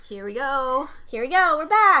Here we go. Here we go. We're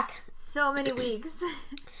back. So many weeks.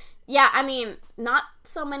 Yeah, I mean, not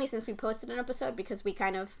so many since we posted an episode because we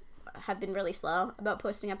kind of have been really slow about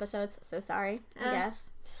posting episodes. So sorry, I guess.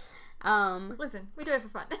 Listen, we do it for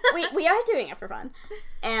fun. we are doing it for fun.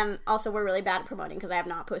 And also we're really bad at promoting because I have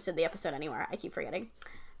not posted the episode anywhere. I keep forgetting.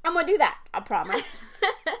 I'm going to do that. I promise.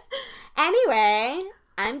 Anyway,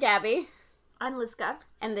 I'm Gabby. I'm Liska.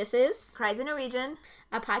 And this is Cries in a Region.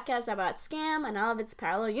 A podcast about Scam and all of its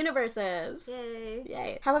parallel universes. Yay.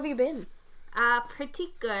 Yay. How have you been? Pretty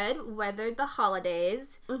good. Weathered the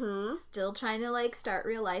holidays. Mm-hmm. Still trying to, start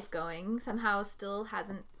real life going. Somehow still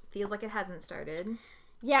feels like it hasn't started.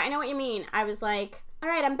 Yeah, I know what you mean. I was like, all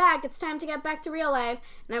right, I'm back. It's time to get back to real life.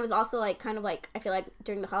 And I was also, I feel like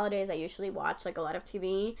during the holidays, I usually watch, a lot of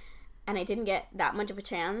TV. And I didn't get that much of a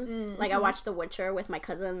chance. Mm-hmm. I watched The Witcher with my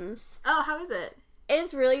cousins. Oh, how is it?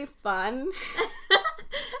 It's really fun.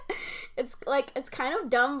 It's kind of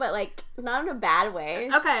dumb, but not in a bad way.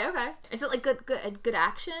 Okay. Is it good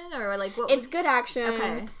action or what? It's good action.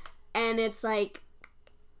 Okay. And it's good.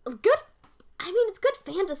 I mean, it's good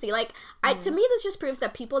fantasy. To me, this just proves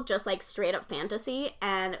that people just straight up fantasy,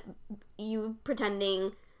 and you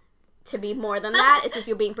pretending to be more than that. It's just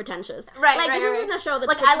you being pretentious. Right. This isn't a show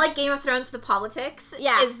that's I like Game of Thrones. The politics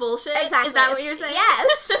is bullshit. Exactly. Is that what you're saying?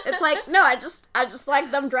 Yes. It's no, I just like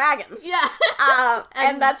them dragons. Yeah.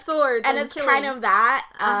 And that's swords. And it's killing. kind of that.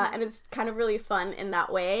 And it's kind of really fun in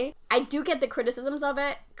that way. I do get the criticisms of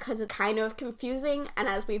it because it's kind of confusing. And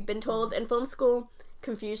as we've been told in film school,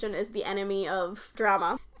 confusion is the enemy of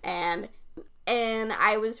drama. And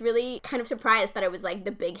I was really kind of surprised that it was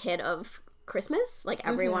the big hit of Christmas.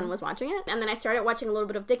 Everyone was watching it. And then I started watching a little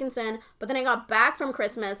bit of Dickinson, but then I got back from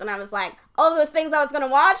Christmas and I was like, all of those things I was going to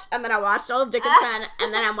watch, and then I watched all of Dickinson,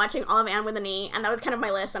 and then I'm watching all of Anne with an E, and that was kind of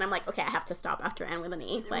my list, and I'm like, okay, I have to stop after Anne with an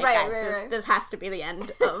E. Right. This has to be the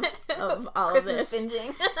end of all Christmas of this.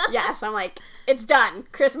 binging. Yes, I'm like, it's done.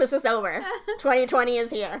 Christmas is over. 2020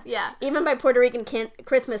 is here. Yeah. Even by Puerto Rican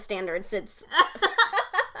Christmas standards, it's...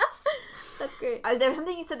 That's great. There was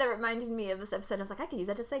something you said that reminded me of this episode. I was like, I could use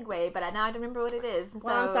that to segue, but now I don't remember what it is.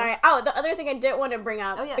 Well, I'm sorry. Oh, the other thing I did want to bring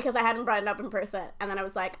up, because I hadn't brought it up in person, and then I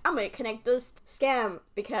was like, I'm going to connect this scam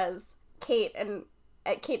because Kate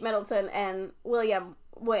Middleton and William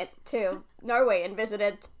went to Norway and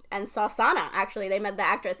visited and saw Sana, actually. They met the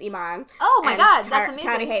actress Iman. Oh my god, that's amazing.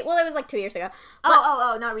 Tony Hayes. Well, it was 2 years ago.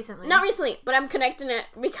 But, not recently. Not recently, but I'm connecting it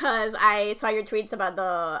because I saw your tweets about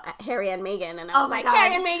the Harry and Meghan, and I was like, god.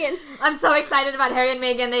 Harry and Meghan! I'm so excited about Harry and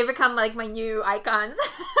Meghan. They've become, my new icons.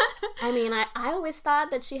 I mean, I always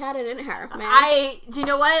thought that she had it in her, man. Do you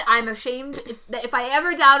know what? I'm ashamed. If I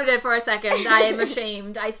ever doubted it for a second, I am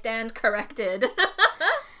ashamed. I stand corrected.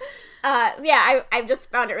 I've just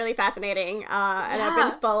found it really fascinating, and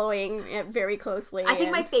I've been following it very closely. I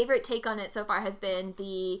think my favorite take on it so far has been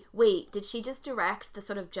wait, did she just direct the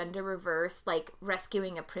sort of gender reverse,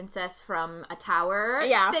 rescuing a princess from a tower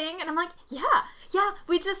thing? And I'm like, yeah,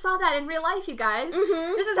 we just saw that in real life, you guys.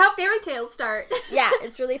 Mm-hmm. This is how fairy tales start. Yeah,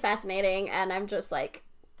 it's really fascinating, and I'm just,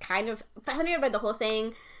 kind of fascinated by the whole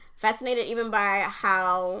thing. Fascinated even by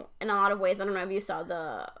how, in a lot of ways, I don't know if you saw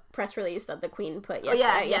the press release that the Queen put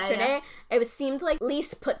yesterday. Yeah. It seemed like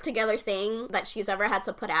least put together thing that she's ever had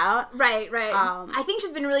to put out. Right. I think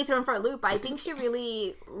she's been really thrown for a loop. I think she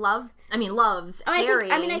really loves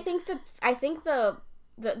Harry. I think the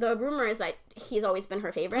rumor is that he's always been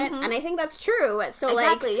her favorite, and I think that's true. So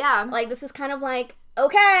exactly, this is kind of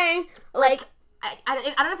okay, I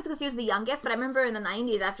don't know if it's because he was the youngest, but I remember in the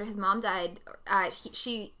 90s after his mom died,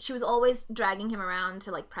 she was always dragging him around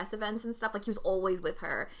to press events and stuff. He was always with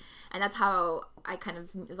her, and that's how I kind of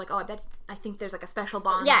was like, oh, I think there's a special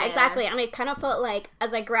bond. Yeah, there. exactly. And I kind of felt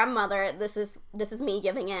as a grandmother, this is me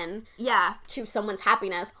giving in. Yeah. To someone's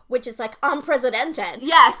happiness, which is unprecedented.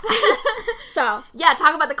 Yes. So. Yeah,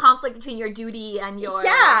 talk about the conflict between your duty and your.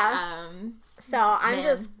 Yeah. So I'm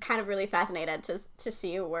just kind of really fascinated to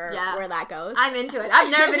see where that goes. I'm into it. I've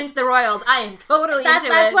never been into the royals. I am totally into it.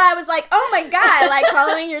 That's why I was like, oh my god,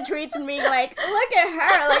 following your tweets and being like, look at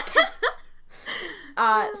her,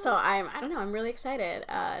 so I don't know, I'm really excited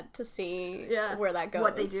to see where that goes.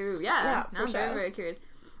 What they do, yeah for sure. Very, very curious.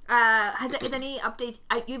 Is any updates?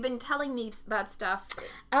 You've been telling me about stuff.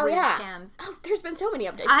 Scams. Oh, there's been so many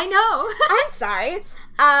updates. I know. I'm sorry.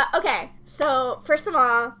 Okay, so first of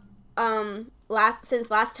all, since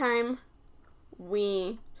last time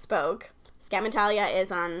we spoke, Scamitalia is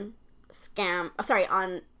on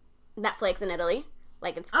Netflix in Italy.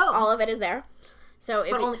 All of it is there. So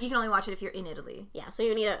you can only watch it if you're in Italy. Yeah, so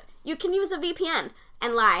you can use a VPN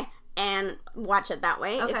and lie and watch it that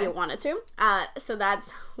way if you wanted to. So that's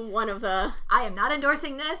one of the... I am not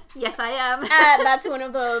endorsing this. Yes, I am. That's one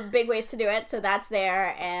of the big ways to do it. So that's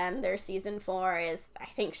there, and their season 4 is, I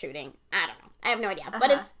think, shooting. I don't know. I have no idea,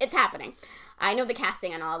 but it's happening. I know the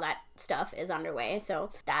casting and all that stuff is underway,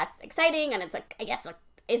 so that's exciting, and it's like, I guess, like,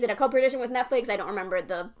 is it a co-production with Netflix? I don't remember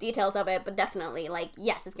the details of it, but definitely, like,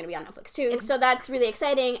 yes, it's going to be on Netflix, too. So that's really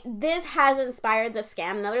exciting. This has inspired the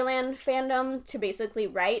Scam Netherland fandom to basically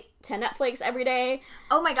write to Netflix every day.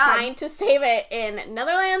 Oh my god. Trying to save it in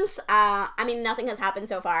Netherlands. I mean, nothing has happened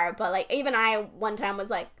so far, but, like, even I one time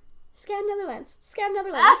was like, Scam Netherlands, Scam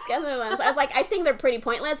Netherlands, Scam Netherlands. I was like, I think they're pretty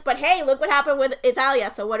pointless, but hey, look what happened with Italia,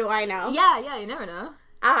 so what do I know? Yeah, you never know.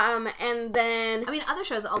 And then... I mean, other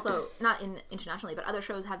shows also, not internationally, but other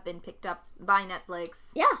shows have been picked up by Netflix.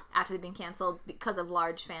 Yeah. After they've been canceled because of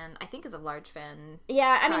large fan...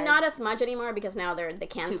 Yeah, I mean, not as much anymore because now they're the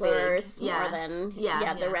cancelers more than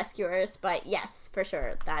the rescuers. But yes, for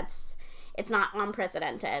sure. It's not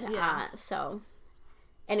unprecedented. Yeah. So,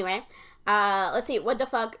 anyway. Let's see. What the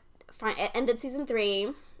fuck? Ended season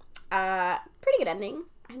 3. Pretty good ending.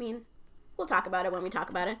 I mean... We'll talk about it when we talk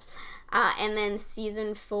about it. And then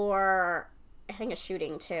season 4, I think, is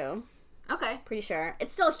shooting too. Okay. Pretty sure.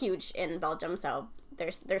 It's still huge in Belgium, so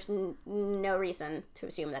there's no reason to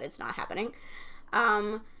assume that it's not happening.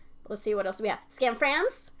 Let's see, what else do we have? Scam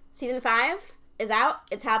France, season 5 is out.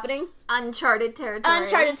 It's happening. Uncharted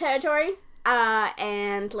territory.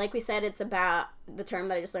 And like we said, it's about the term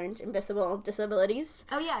that I just learned, invisible disabilities.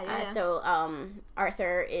 Oh, yeah. So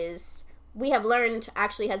Arthur is... We have learned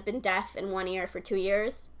actually has been deaf in one ear for 2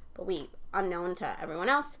 years, but unknown to everyone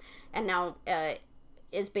else, and now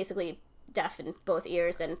is basically deaf in both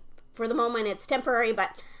ears, and for the moment it's temporary,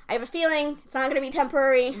 but I have a feeling it's not going to be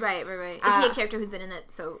temporary. Right. Is he a character who's been in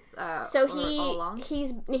it all along?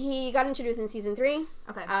 He got introduced in season 3.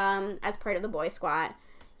 Okay. As part of the boy squad.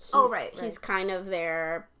 Right. He's kind of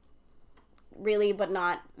their really but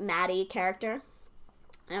not Maddie character,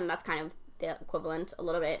 and that's kind of the equivalent a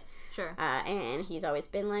little bit. Sure. And he's always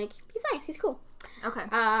been like, he's nice, he's cool. Okay.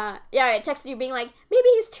 Yeah, I texted you being like, maybe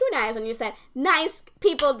he's too nice, and you said, nice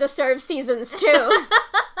people deserve seasons too.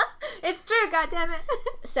 It's true, goddammit.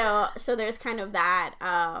 So there's kind of that,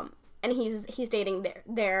 and he's dating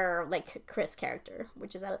their like Chris character,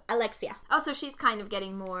 which is Alexia. Oh, so she's kind of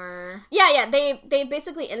getting more... Yeah, they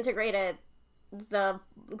basically integrated the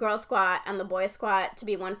girl squad and the boy squad to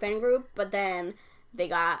be one fan group, but then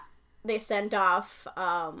they sent off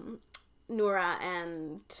Noura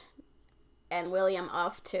and William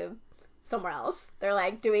off to somewhere else. They're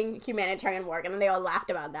like doing humanitarian work, and then they all laughed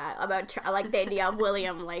about that, about like the idea of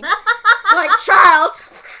William like Charles.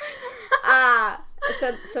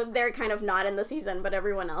 So they're kind of not in the season, but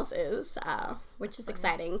everyone else is, which is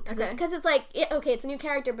exciting because it's like it's a new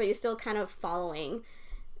character, but you're still kind of following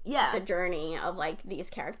the journey of like these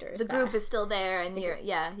characters. The group is still there, and you're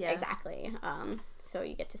exactly. So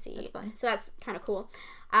you get to see. That's fun. So that's kind of cool.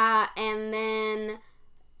 And then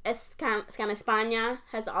Scam España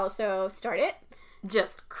has also started.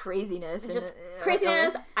 Just craziness.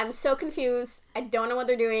 Craziness. I'm so confused. I don't know what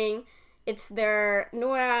they're doing. It's their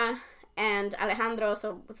Noura and Alejandro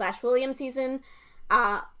 / William season.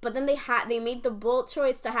 But then they made the bold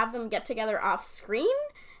choice to have them get together off screen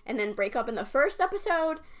and then break up in the first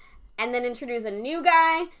episode and then introduce a new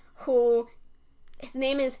guy who his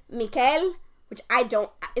name is Miquel. Which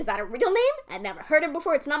is that a real name? I've never heard it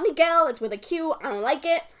before. It's not Miguel. It's with a Q. I don't like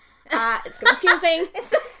it. It's confusing. It's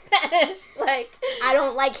in Spanish. I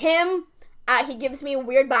don't like him. He gives me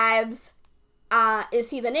weird vibes.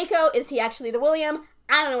 Is he the Nico? Is he actually the William?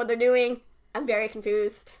 I don't know what they're doing. I'm very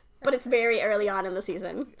confused. But it's very early on in the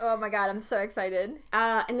season. Oh my god, I'm so excited.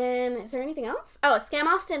 And then, is there anything else? Oh, Scam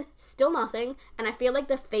Austin, still nothing. And I feel like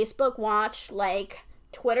the Facebook Watch,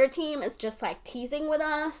 Twitter team is just, teasing with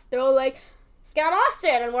us. They're all like... Scam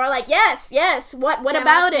Austin, and we're like, yes, what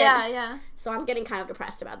about it? Yeah. So I'm getting kind of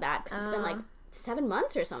depressed about that, because it's been 7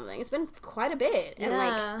 months or something. It's been quite a bit,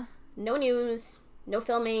 and no news, no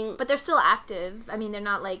filming. But they're still active. I mean, they're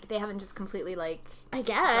not they haven't just completely I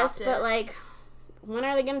guess, but when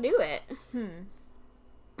are they gonna do it?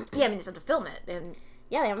 Yeah, I mean, they have to film it. They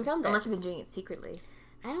haven't filmed it. Unless they've been doing it secretly.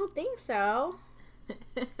 I don't think so.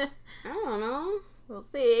 I don't know. We'll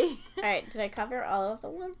see. All right, did I cover all of the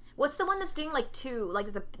ones? What's the one that's doing 2?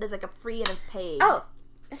 There's a free and a paid. Oh,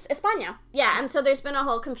 España. Yeah, and so there's been a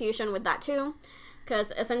whole confusion with that too,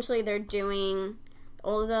 because essentially they're doing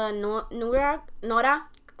all the Nora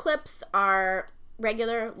clips are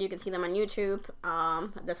regular. You can see them on YouTube.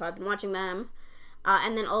 That's how I've been watching them.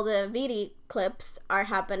 And then all the Viri clips are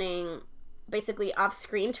happening basically off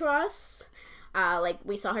screen to us. Like,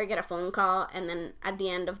 we saw her get a phone call, and then at the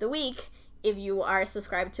end of the week, if you are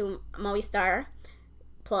subscribed to Movistar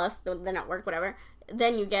Plus, the network, whatever,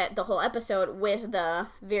 then you get the whole episode with the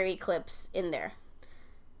very clips in there.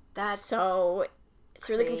 So it's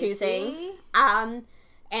really confusing.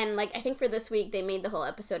 And, like, I think for this week, they made the whole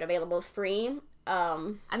episode available free.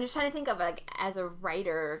 I'm just trying to think of, like, as a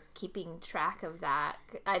writer, keeping track of that.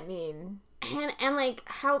 I mean... And like,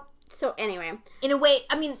 how... So, anyway. In a way...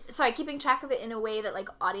 I mean, sorry, keeping track of it in a way that, like,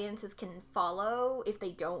 audiences can follow if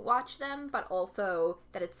they don't watch them, but also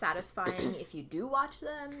that it's satisfying if you do watch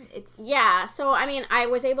them. It's... Yeah, so, I mean, I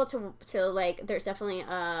was able to like, there's definitely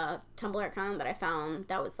a Tumblr account that I found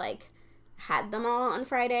that was, like, had them all on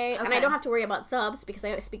Friday. Okay. And I don't have to worry about subs because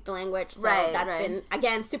I speak the language. So that's been,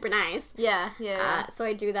 again, super nice. Yeah. So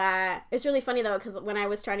I do that. It's really funny, though, because when I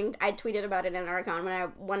was I tweeted about it in our account when I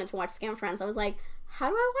wanted to watch Scam Friends. I was like, how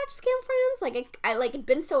do I watch Scam Friends? Like, I like, it'd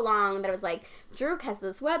been so long that I was like, Druk has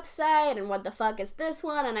this website, and what the fuck is this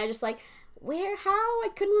one? And I just like, how? I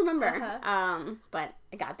couldn't remember. But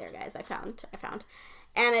I got there, guys. I found.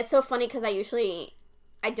 And it's so funny because to me,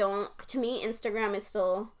 Instagram is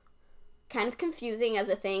still kind of confusing as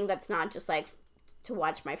a thing that's not just like to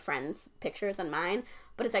watch my friends' pictures and mine,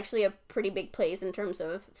 but it's actually a pretty big place in terms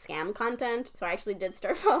of scam content. So I actually did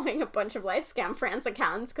start following a bunch of like Scam Friends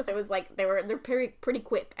accounts because it was like they're pretty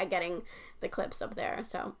quick at getting the clips up there.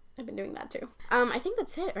 So I've been doing that too. I think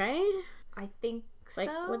that's it, right? I think like,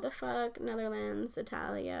 what the fuck? Netherlands,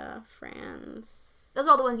 Italia, France. Those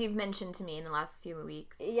are all the ones you've mentioned to me in the last few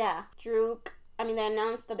weeks. Yeah, Druk. I mean, they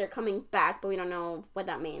announced that they're coming back, but we don't know what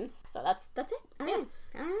that means. So that's it. All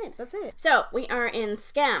right, that's it. So we are in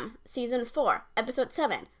Scam Season 4, Episode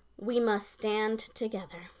 7. We must stand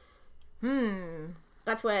together.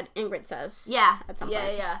 That's what Ingrid says. Yeah. At some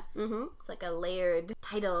point. Yeah. Mm-hmm. It's like a layered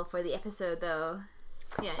title for the episode, though.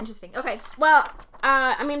 Yeah, interesting. Okay. Well,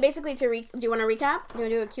 I mean, basically, do you want to recap? Do you want to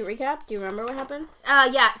do a cute recap? Do you remember what happened?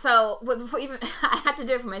 Yeah. So before I had to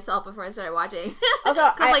do it for myself before I started watching.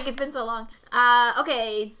 Also, because it's been so long.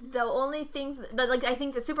 Okay. The only things I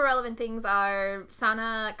think the super relevant things are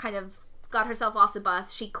Sana kind of got herself off the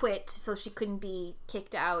bus. She quit so she couldn't be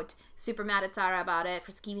kicked out. Super mad at Sarah about it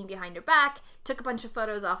for scheming behind her back. Took a bunch of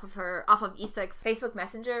photos off of Isak's Facebook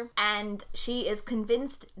Messenger, and she is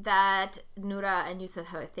convinced that Noura and Yusuf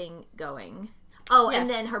have a thing going. Oh, yes. And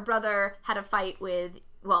then her brother had a fight with,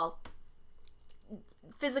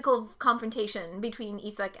 physical confrontation between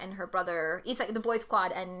Isak and her brother, Isak, the boy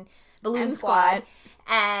squad, and Balloon Squad,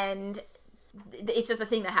 and it's just a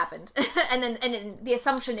thing that happened. and then the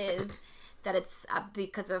assumption is that it's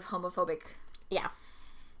because of homophobic. Yeah.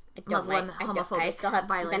 Homophobic I still have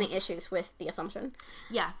violence. many issues with the assumption.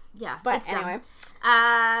 Yeah. But anyway.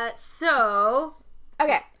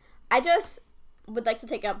 Okay. I just would like to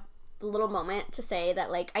take a little moment to say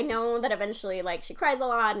that, like, I know that eventually, like, she cries a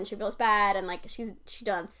lot and she feels bad and, like, she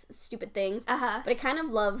does stupid things. But I kind of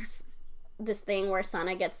love this thing where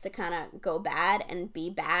Sana gets to kind of go bad and be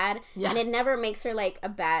bad. Yeah. And it never makes her, like, a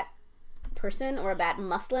bad person or a bad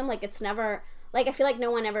Muslim. Like, it's never... Like, I feel like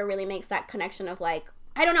no one ever really makes that connection of, like...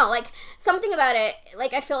 I don't know, like, something about it,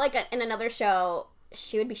 like, I feel like in another show,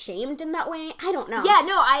 she would be shamed in that way. I don't know. Yeah,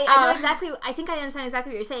 no, I know exactly, I think I understand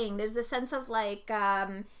exactly what you're saying. There's this sense of, like,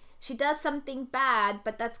 she does something bad,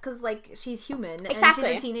 but that's because, like, she's human. Exactly.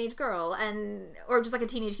 And she's a teenage girl, or just, like, a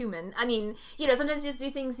teenage human. I mean, you know, sometimes you just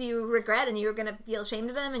do things you regret, and you're gonna feel ashamed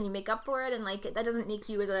of them, and you make up for it, and, like, that doesn't make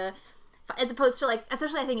you as opposed to, like,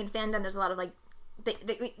 especially I think in fandom, there's a lot of, like,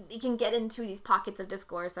 you can get into these pockets of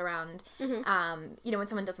discourse around, you know, when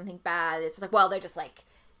someone does something bad, it's like, well, they're just, like,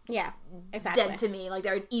 dead to me, like,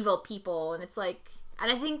 they're evil people, and it's like,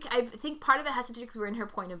 and I think part of it has to do because we're in her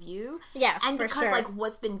point of view, and because for sure. like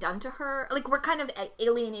what's been done to her, like, we're kind of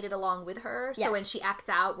alienated along with her, so when she acts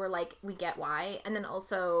out, we're like, we get why, and then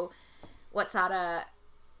also what Sarah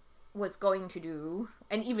was going to do,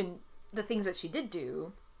 and even the things that she did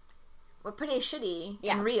do were pretty shitty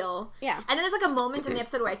and real. Yeah. And then there's, like, a moment in the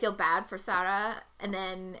episode where I feel bad for Sarah, and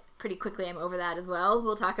then pretty quickly I'm over that as well.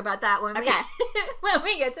 We'll talk about that when we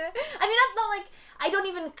get to it. I mean, I'm not, like, I don't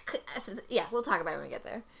even... Yeah, we'll talk about it when we get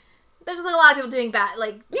there. There's just, like, a lot of people doing bad,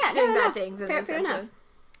 like, bad things in this episode.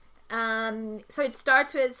 Enough. So it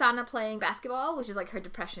starts with Sana playing basketball, which is, like, her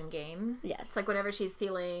depression game. Yes. It's, like, whenever she's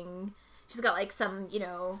feeling... She's got, like, some, you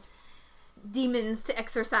know... demons to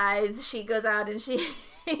exercise, she goes out and she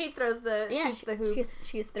throws the hoop.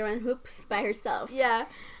 She's throwing hoops by herself. Yeah.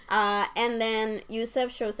 And then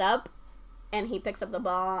Yusuf shows up and he picks up the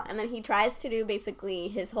ball and then he tries to do basically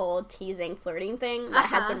his whole teasing, flirting thing that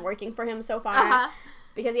has been working for him so far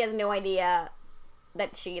because he has no idea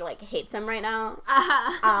that she, like, hates him right now.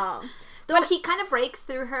 Though he kind of breaks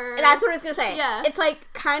through her. That's what I was gonna say. Yeah. It's,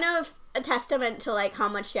 like, kind of a testament to, like, how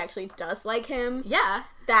much she actually does like him. Yeah.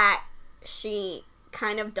 That she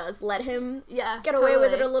kind of does let him get away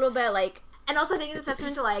with it a little bit, like... And also I think it's a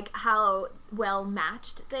testament to, like, how well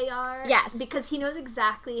matched they are. Yes. Because he knows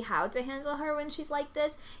exactly how to handle her when she's like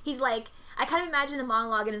this. He's like, I kind of imagine the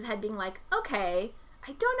monologue in his head being like, okay,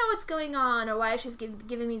 I don't know what's going on or why she's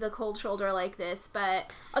giving me the cold shoulder like this, but...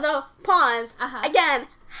 Although, pause, again,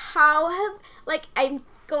 how have... Like, it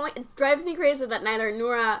drives me crazy that neither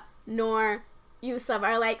Noura nor Yusuf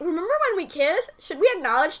are like, remember when we kissed? Should we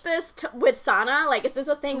acknowledge this with Sana? Like, is this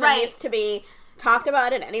a thing that needs to be talked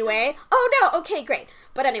about in any way? Oh, no, okay, great.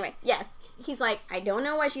 But anyway, yes, he's like, I don't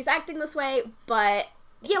know why she's acting this way, but...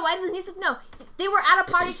 Yeah, why doesn't Yusuf know? They were at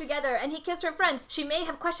a party together, and he kissed her friend. She may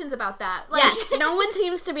have questions about that. Like, yes, no one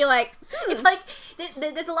seems to be like... It's like,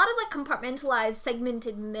 there's a lot of, like, compartmentalized,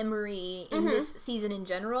 segmented memory in this season in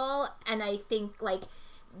general, and I think, like,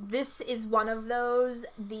 this is one of those.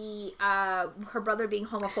 Her brother being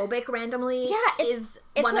homophobic randomly is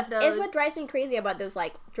one of those. It's what drives me crazy about those,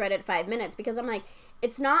 like, dreaded 5 minutes, because I'm like,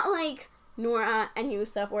 it's not like... Noura and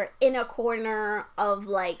Yusuf were in a corner of,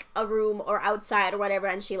 like, a room or outside or whatever,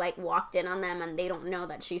 and she, like, walked in on them and they don't know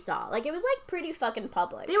that she saw. Like, it was, like, pretty fucking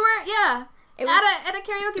public. They were, it was, at a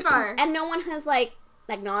karaoke bar. And no one has, like,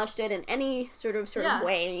 acknowledged it in any sort of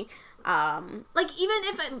way. Like, even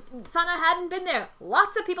if Sana hadn't been there,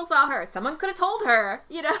 lots of people saw her. Someone could have told her,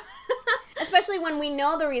 you know? Especially when we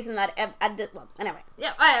know the reason that... anyway.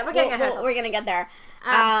 Yeah, we're gonna get there.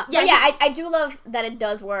 I do love that it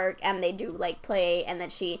does work, and they do, like, play, and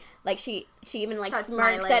that she even, like,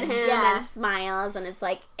 smirks at him and smiles, and it's,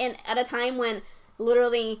 like, at a time when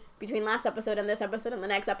literally between last episode and this episode and the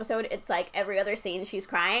next episode, it's, like, every other scene she's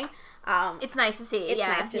crying. It's nice to see. It's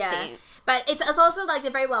nice to see. But it's also, like,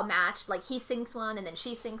 they're very well matched. Like, he sings one, and then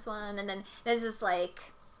she sings one, and then there's this, like...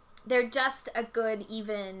 They're just a good,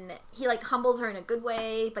 even... He, like, humbles her in a good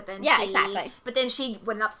way, but then exactly. But then she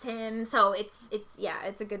one-ups him, so it's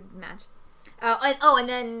a good match. And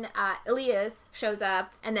then Elias shows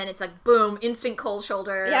up, and then it's like, boom, instant cold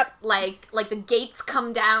shoulder. Yep. Like the gates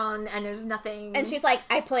come down, and there's nothing... And she's like,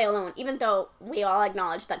 I play alone, even though we all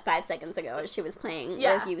acknowledged that 5 seconds ago she was playing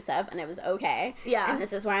with Yusuf, and it was okay. Yeah. And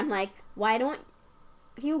this is where I'm like, why don't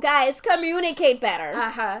you guys communicate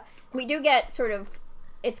better? We do get sort of...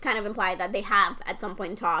 It's kind of implied that they have at some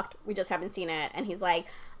point talked. We just haven't seen it. And he's like,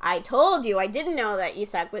 I told you. I didn't know that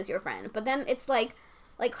Isak was your friend. But then it's like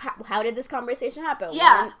how did this conversation happen?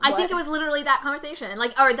 Yeah, I think it was literally that conversation.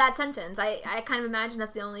 Like, or that sentence. I kind of imagine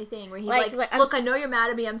that's the only thing where he's like look, I know you're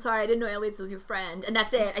mad at me. I'm sorry. I didn't know Elias was your friend. And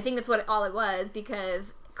that's it. I think that's all it was,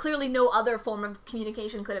 because clearly no other form of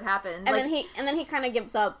communication could have happened. And then he kind of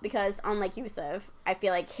gives up because, unlike Yusuf, I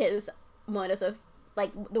feel like his modus of...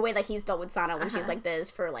 Like, the way that he's dealt with Sana when she's like this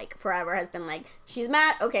for, like, forever has been like, she's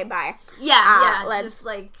mad? Okay, bye. Just,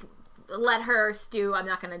 like, let her stew. I'm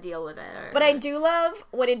not going to deal with it. But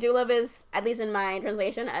what I do love is, at least in my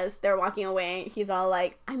translation, as they're walking away, he's all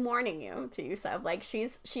like, I'm warning you to Yusuf. Like,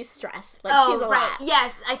 she's stressed. Like, she's a lot.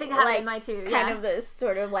 Yes, I think it happened in my too. Kind of this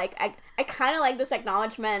sort of, like, I kind of like this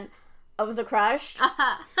acknowledgement of the crush.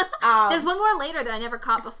 There's one more later that I never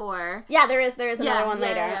caught before. Yeah, there is another one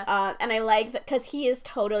later. Yeah. And I like that because he is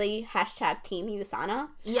totally # Team Usana.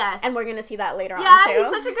 Yes. And we're gonna see that later on too. Yeah,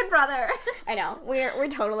 he's such a good brother. I know. We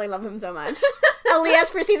totally love him so much.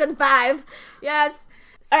 Elias for season 5. Yes.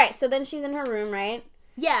 Alright, so then she's in her room, right?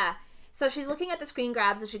 Yeah. So she's looking at the screen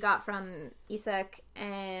grabs that she got from Isak,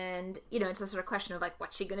 and, you know, it's a sort of question of, like,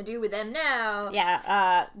 what's she gonna do with them now?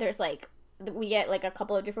 Yeah, there's, like, we get, like, a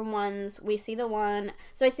couple of different ones. We see the one...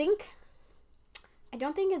 So I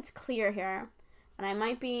don't think it's clear here, and I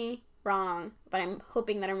might be wrong, but I'm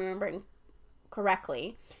hoping that I'm remembering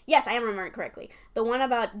correctly. Yes, I am remembering correctly. The one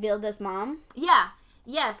about Vilda's mom? Yeah.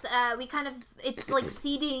 Yes, we kind of... It's, like,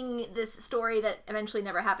 seeding this story that eventually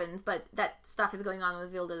never happens, but that stuff is going on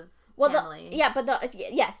with Vilda's family.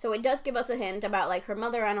 So it does give us a hint about, like, her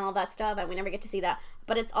mother and all that stuff, and we never get to see that.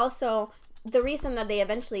 But it's also... The reason that they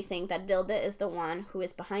eventually think that Vilda is the one who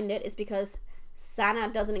is behind it is because Sana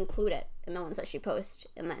doesn't include it in the ones that she posts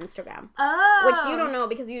in the Instagram. Oh. Which you don't know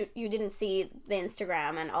because you didn't see the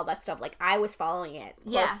Instagram and all that stuff. Like, I was following it.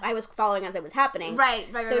 Yeah. I was following as it was happening. Right.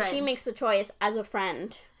 So she makes the choice as a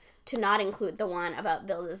friend to not include the one about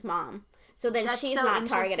Vilda's mom. So then she's not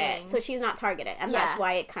targeted. So she's not targeted. And that's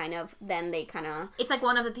why it kind of... Then they kind of... It's like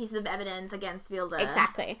one of the pieces of evidence against Vilda.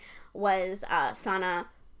 Exactly. Was Sana...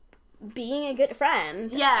 being a good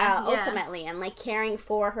friend, ultimately, and, like, caring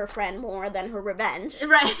for her friend more than her revenge.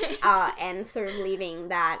 Right. And sort of leaving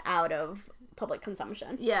that out of public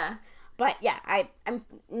consumption. Yeah. But yeah, I'm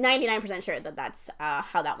 99% sure that that's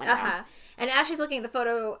how that went down. And as she's looking at the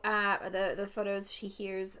photo, the photos, she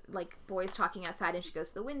hears like boys talking outside, and she goes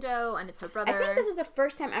to the window, and it's her brother. I think this is the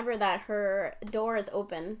first time ever that her door is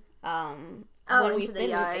open. Into the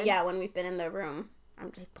yard. Yeah, when we've been in the room.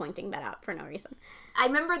 I'm just pointing that out for no reason. I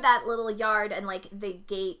remember that little yard and like the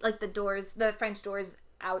gate, like the doors, the French doors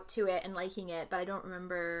out to it and liking it, but I don't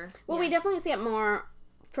remember. Well, we definitely see it more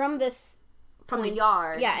from this from the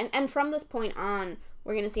yard. Yeah, and from this point on,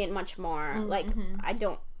 we're gonna see it much more. Like I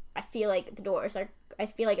feel like the doors are. I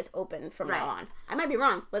feel like it's open from now on. I might be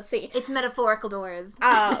wrong. Let's see. It's metaphorical doors. But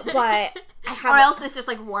I have. Or else it's just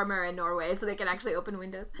like warmer in Norway, so they can actually open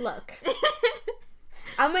windows. Look.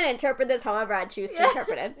 I'm going to interpret this however I choose to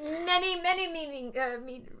interpret it. Many meaning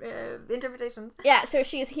interpretations. Yeah, so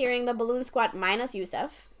she's hearing the balloon squad minus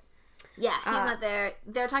Yusuf. Yeah, he's not there.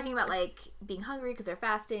 They're talking about, like, being hungry because they're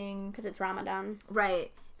fasting. Because it's Ramadan.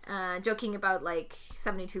 Right. Joking about, like,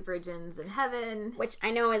 72 virgins in heaven. Which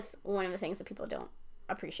I know is one of the things that people don't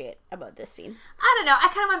appreciate about this scene. I don't know. I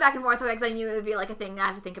kind of went back and forth with it because I knew it would be, like, a thing I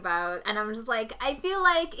have to think about. And I'm just like, I feel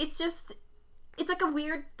like it's just... It's like a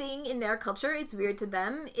weird thing in their culture. It's weird to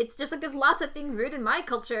them. It's just like there's lots of things weird in my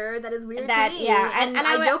culture that is weird to me. Yeah, and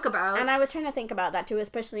I joke about. And I was trying to think about that too,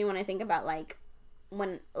 especially when I think about like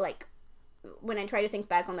when I try to think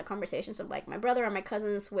back on the conversations of like my brother and my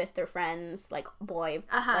cousins with their friends, like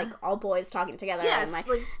like all boys talking together. Yes, and like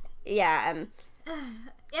yeah, and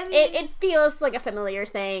I mean, it feels like a familiar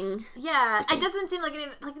thing. Yeah, it doesn't seem like they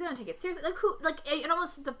don't take it seriously. Like who? Like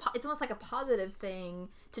it's almost like a positive thing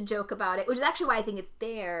to joke about it, which is actually why I think it's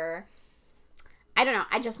there. I don't know.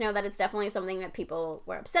 I just know that it's definitely something that people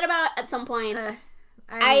were upset about at some point.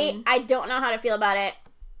 I don't know how to feel about it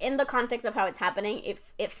in the context of how it's happening.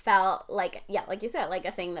 It felt like like you said, like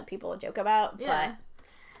a thing that people joke about. Yeah. But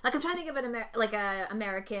like, I'm trying to think of an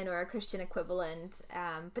American or a Christian equivalent,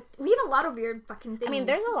 but we have a lot of weird fucking things. I mean,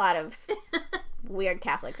 there's a lot of weird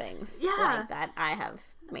Catholic things like that I have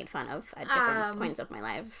made fun of at different points of my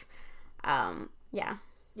life. Yeah.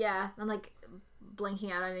 Yeah, I'm, like, blanking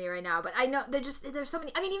out on any right now, but I know there's so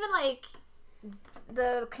many. I mean, even, like,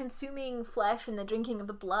 the consuming flesh and the drinking of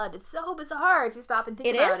the blood is so bizarre if you stop and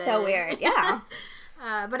think about it. It is so weird, yeah.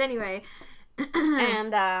 But anyway.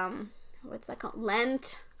 And, what's that called?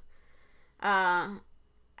 Lent. I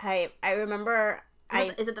remember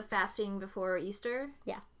Is it the fasting before Easter?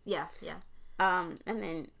 Yeah. Yeah. And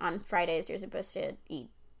then on Fridays you're supposed to eat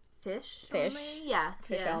fish. Only? Yeah.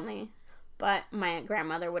 Fish only. But my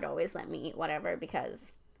grandmother would always let me eat whatever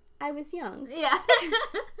because I was young. Yeah.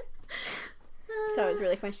 So it was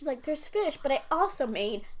really fun. She's like, there's fish, but I also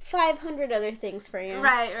made 500 other things for you.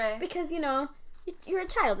 Right. Because, you're a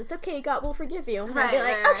child. It's okay. God will forgive you. And right, I'd be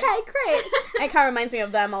like, okay, great. It kind of reminds me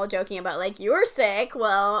of them all joking about, like, you're sick.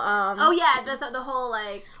 Well, oh, yeah. The whole,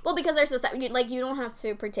 like... Well, because there's this... Like, you don't have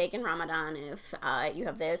to partake in Ramadan if you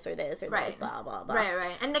have this or this or this, blah, blah, blah.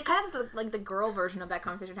 Right. And it kind of, like, the girl version of that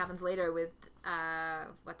conversation happens later with,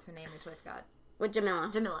 what's her name? Which I forgot. With Jamila.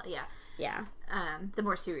 Yeah. Yeah. The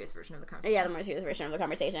more serious version of the conversation. Yeah, the more serious version of the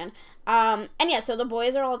conversation. And yeah, so the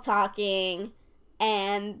boys are all talking...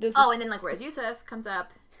 And then, like, where's Yusuf comes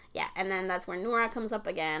up. Yeah, and then that's where Noura comes up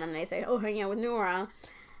again, and they say, oh, hang out with Noura.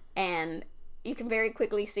 And you can very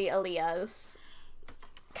quickly see Aaliyah's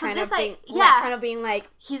kind of being like...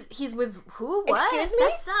 He's with who? What? Excuse me?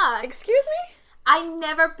 That sucks. Excuse me? I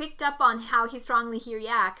never picked up on how strongly he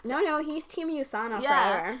reacts. No, he's Team Usana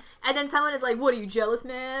forever. And then someone is like, what, are you jealous,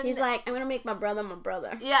 man? He's like, I'm gonna make my brother my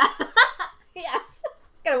brother. Yeah. Yes.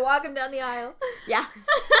 Gotta walk him down the aisle. Yeah.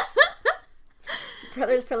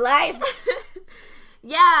 Brothers for life.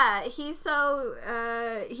 Yeah, he's so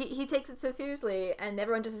he takes it so seriously, and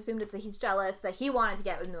everyone just assumed that he's jealous that he wanted to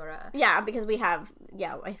get with Noura. Yeah, because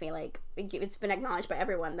I feel like it's been acknowledged by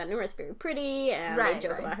everyone that Noura's very pretty, and they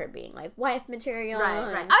joke about her being like wife material.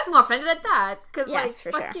 Right. I was more offended at that because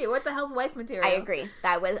fuck sure. You, what the hell's wife material? I agree.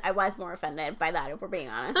 I was more offended by that, if we're being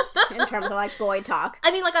honest, in terms of like boy talk.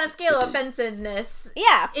 I mean, like on a scale of offensiveness,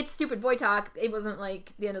 yeah, it's stupid boy talk. It wasn't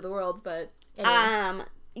like the end of the world, but anyway.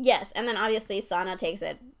 Yes, and then obviously Sana takes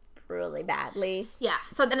it really badly. Yeah,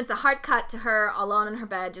 so then it's a hard cut to her alone in her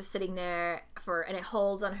bed, just sitting there and it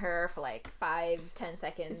holds on her for like 5-10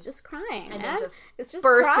 seconds. It's just crying, and then it's just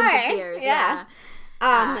bursts crying. into tears. Yeah.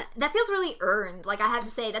 That feels really earned. Like, I have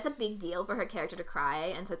to say, that's a big deal for her character to cry,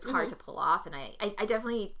 and so it's hard to pull off. And I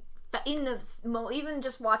definitely, even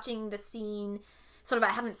just watching the scene. Sort of,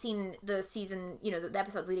 I haven't seen the season, the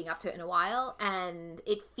episodes leading up to it in a while, and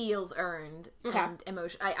it feels earned and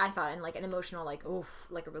I thought in like an emotional, like, oof,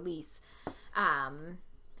 like a release,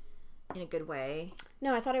 in a good way.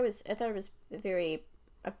 No, I thought it was very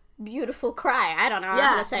a beautiful cry. I don't know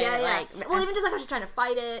how to say it. Like, well, even just like how she's trying to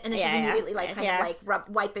fight it, and then she's immediately like kind of like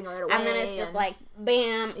wiping it away, and then it's just like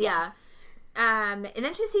bam. And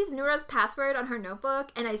then she sees Noura's password on her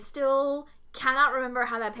notebook, and I still cannot remember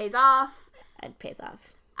how that pays off. It pays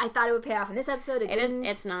off. I thought it would pay off in this episode. It didn't.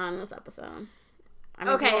 It's not in this episode. I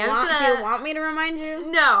mean, okay, do you want me to remind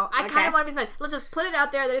you? No, I kind of want to be smart. Let's just put it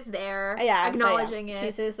out there that it's there. Yeah, acknowledging it. She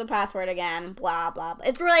sees the password again. Blah blah blah.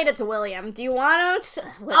 It's related to William. Do you want to?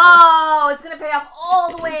 Oh, it's gonna pay off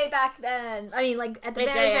all the way back then. I mean, like at the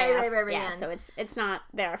very end. So it's not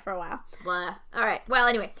there for a while. Blah. All right. Well,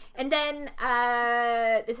 anyway, and then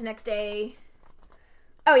it's the next day.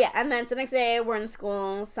 Oh yeah, and then it's the next day. We're in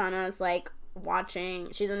school. Sana's like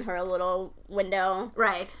watching. She's in her little window.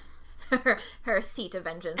 Right. Her seat of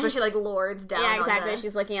vengeance, where she like lords down. Yeah, exactly.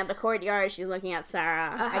 She's looking at the courtyard. She's looking at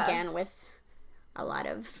Sarah again with a lot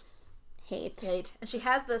of hate. And she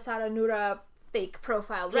has the Sarah Noura fake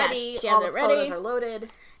profile ready. She has it ready. Photos are loaded.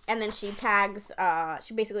 And then she tags.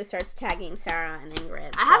 She basically starts tagging Sarah and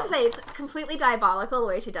Ingrid. I have to say, it's completely diabolical the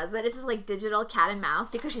way she does it. It's just like digital cat and mouse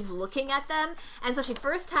because she's looking at them, and so she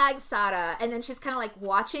first tags Sarah, and then she's kind of like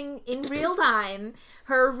watching in real time.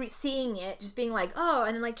 Her seeing it, just being like, oh,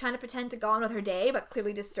 and then like trying to pretend to go on with her day, but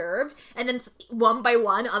clearly disturbed. And then one by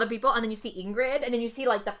one, other people, and then you see Ingrid, and then you see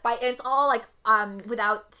like the fight, and it's all like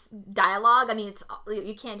without dialogue. I mean,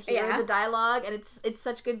 you can't hear the dialogue, and it's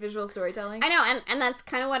such good visual storytelling. I know, and that's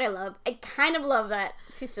kind of what I love. I kind of love that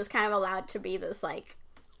she's just kind of allowed to be this like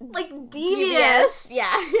devious.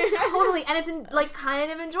 Yeah. Totally. And it's like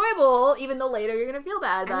kind of enjoyable, even though later you're gonna feel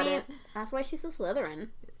bad about it. That's why she's a Slytherin.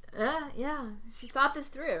 Yeah. She thought this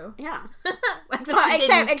through. Yeah.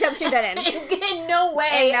 Except she didn't. In no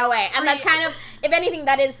way. And that's kind of, if anything,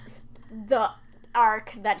 that is the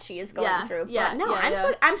arc that she is going through.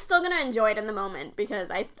 But I'm still gonna enjoy it in the moment because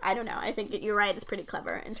I don't know. I think you're right. It's pretty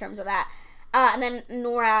clever in terms of that. And then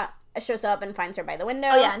Noura shows up and finds her by the window.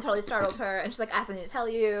 Oh yeah, and totally startles her. And she's like, I have something to tell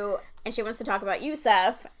you. And she wants to talk about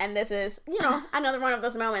Yusuf. And this is, another one of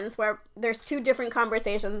those moments where there's two different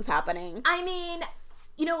conversations happening. I mean,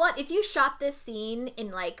 you know what? If you shot this scene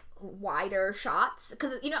in, like, wider shots,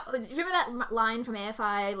 because, remember that line from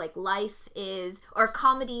AFI, like,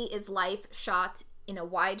 comedy is life shot in a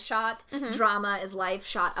wide shot, drama is life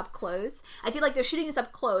shot up close. I feel like they're shooting this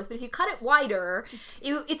up close, but if you cut it wider,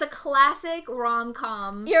 it's a classic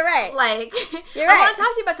rom-com. You're right. Like, you're right. I want to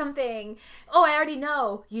talk to you about something. Oh, I already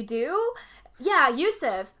know. You do? Yeah,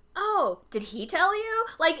 Yusuf. Oh, did he tell you?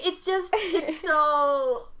 Like, it's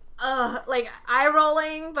so... like eye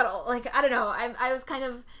rolling, but like I don't know. I was kind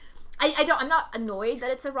of I'm not annoyed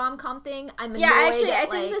that it's a rom-com thing. I'm annoyed. Yeah, actually, I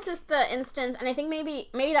think this is the instance, and I think maybe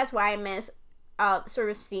that's why I miss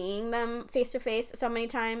sort of seeing them face to face so many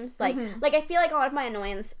times. Like I feel like a lot of my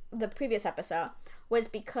annoyance the previous episode was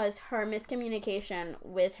because her miscommunication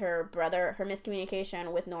with her brother, her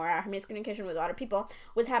miscommunication with Noura, her miscommunication with a lot of people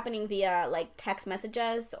was happening via, like, text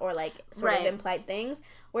messages or, like, sort of implied things.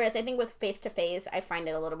 Whereas I think with face-to-face, I find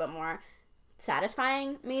it a little bit more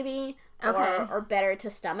satisfying, maybe, or better to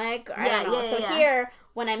stomach. I don't know. Here,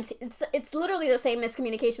 when it's literally the same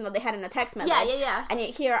miscommunication that they had in a text message. Yeah. And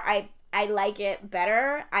yet here, I like it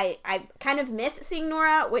better. I kind of miss seeing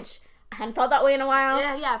Noura, which I hadn't felt that way in a while.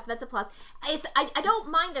 Yeah, that's a plus. I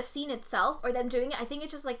don't mind the scene itself or them doing it. I think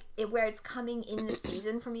it's just like where it's coming in the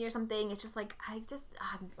season for me or something. It's just like I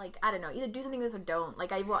don't know. Either do something with this or don't.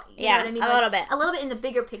 Like I want, you know what I mean? A little bit in the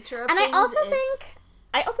bigger picture of and things.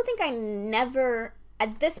 I also think I never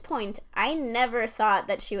at this point I never thought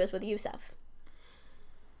that she was with Yusuf.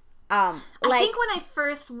 I think when I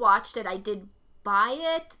first watched it, I did buy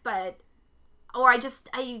it, but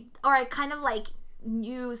I kind of like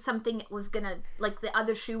knew something was gonna, like, the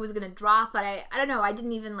other shoe was gonna drop, but I don't know, I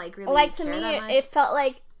didn't even like really like to care me that much. It felt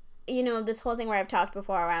like, this whole thing where I've talked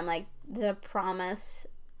before where I'm like the promise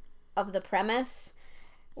of the premise,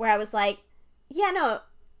 where I was like, yeah, no,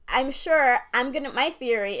 I'm sure my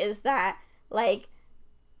theory is that, like,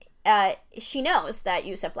 she knows that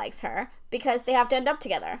Yusuf likes her because they have to end up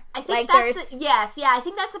together. I think I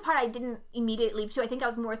think that's the part I didn't immediately leap to. I think I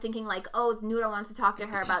was more thinking like, oh, Noura wants to talk to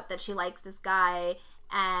her about that she likes this guy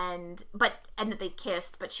and that they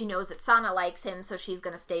kissed, but she knows that Sana likes him, so she's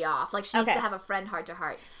gonna stay off. Like she needs to have a friend heart to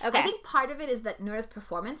heart. Okay. I think part of it is that Noura's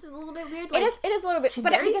performance is a little bit weird. Like, it is a little bit. She's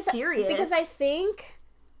very serious. Because I think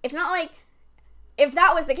if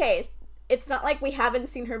that was the case, it's not like we haven't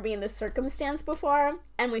seen her be in this circumstance before,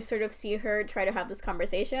 and we sort of see her try to have this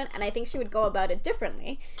conversation, and I think she would go about it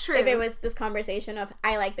differently. True. If it was this conversation of,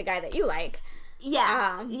 I like the guy that you like.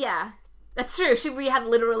 Yeah. Yeah. That's true. We have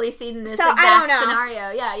literally seen this exact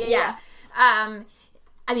scenario. Yeah.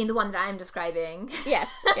 I mean, the one that I'm describing. Yes,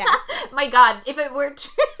 yeah. My God, if it were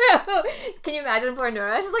true, can you imagine poor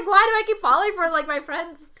Noura? She's like, why do I keep falling for, like, my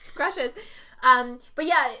friends' crushes? But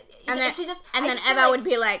yeah, and then, she just... And then Eva would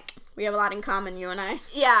be like, we have a lot in common, you and I.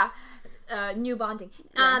 Yeah. New bonding.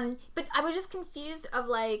 Yeah. But I was just confused of,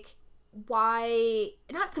 like, why...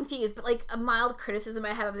 Not confused, but, like, a mild criticism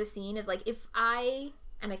I have of the scene is, like, if I...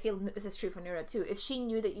 And I feel this is true for Noura, too. If she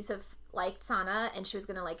knew that Yusuf liked Sana and she was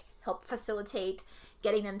going to, like, help facilitate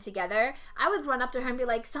getting them together, I would run up to her and be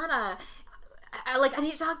like, Sana, I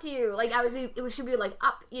need to talk to you. Like, she'd be like,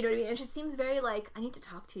 up, you know what I mean? And she seems very like, I need to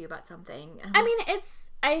talk to you about something. I mean, it's,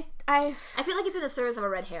 I feel like it's in the service of a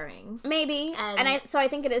red herring. Maybe. So I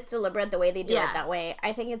think it is deliberate the way they do it that way.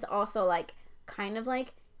 I think it's also, like, kind of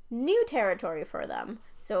like new territory for them.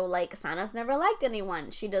 So, like, Sana's never liked anyone.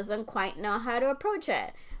 She doesn't quite know how to approach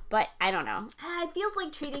it. But I don't know. It feels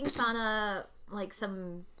like treating Sana like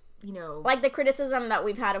some... You know, like the criticism that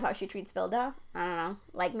we've had of how she treats Vilda. I don't know,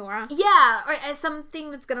 like Noura. Yeah, or as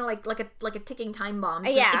something that's gonna like a ticking time bomb.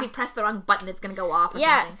 Yeah, if you press the wrong button, it's gonna go off. Or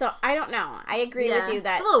yeah, something. So I don't know. I agree with you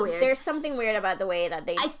that it's a little weird. There's something weird about the way that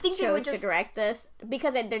they chose to direct this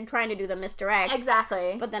because they're trying to do the misdirect.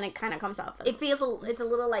 Exactly. But then it kind of comes off. It feels it's a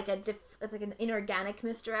little like it's like an inorganic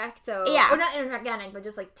misdirect. So yeah, or not inorganic, but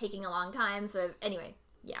just like taking a long time. So anyway,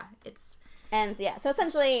 yeah, it's. And yeah, so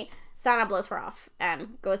essentially, Sana blows her off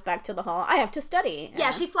and goes back to the hall. I have to study.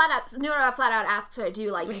 Yeah, Noura flat out asks her, "Do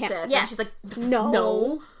you like Yusuf?" Yes. And she's like,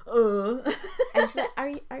 "No." And she's like, "Are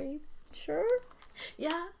you sure?"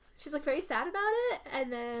 Yeah. She's like very sad about it,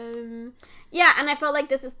 and then yeah, and I felt like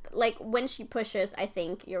this is like when she pushes. I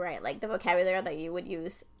think you're right. Like the vocabulary that you would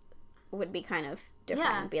use would be kind of different.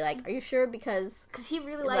 Yeah. Be like, "Are you sure?" Because he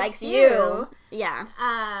really likes you. Yeah.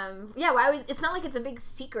 Yeah. Why would, it's not like it's a big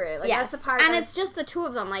secret. Like yes. That's the part. And it's just the two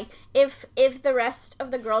of them. Like if the rest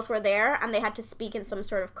of the girls were there and they had to speak in some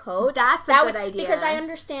sort of code, that's a good idea. Because I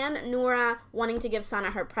understand Noura wanting to give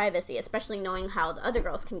Sana her privacy, especially knowing how the other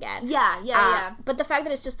girls can get. Yeah. But the fact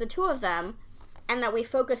that it's just the two of them, and that we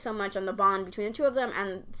focus so much on the bond between the two of them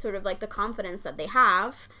and sort of like the confidence that they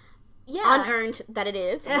have. Yeah. Unearned that it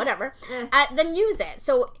is, whatever, then use it.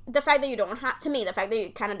 So the fact that you don't have, to me, the fact that you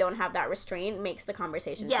kind of don't have that restraint makes the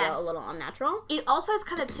conversation feel a little unnatural. It also is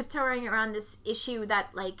kind of tiptoeing around this issue that,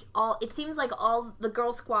 like, it seems like all the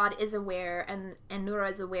girl squad is aware, and Noura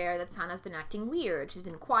is aware that Sana's been acting weird. She's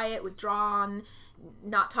been quiet, withdrawn,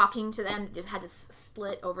 not talking to them, just had to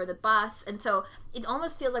split over the bus. And so it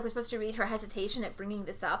almost feels like we're supposed to read her hesitation at bringing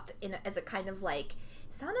this up as a kind of, like,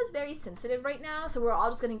 Sana's very sensitive right now, so we're all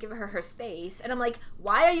just going to give her space. And I'm like,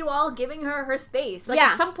 why are you all giving her space? Like,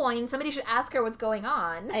 at some point, somebody should ask her what's going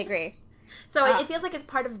on. I agree. So it feels like it's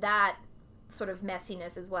part of that sort of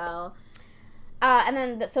messiness as well. And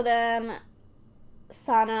then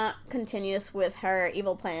Sana continues with her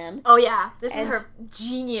evil plan. Oh, yeah. This is her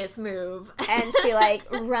genius move. And she, like,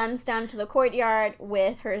 runs down to the courtyard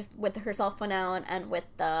with her cell phone out and with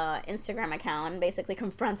the Instagram account, and basically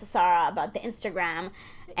confronts Sarah about the Instagram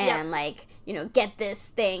and, like, you know, get this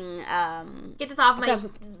thing, get this off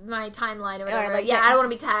my timeline or whatever. Like, I don't want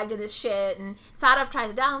to be tagged in this shit. And Sadaf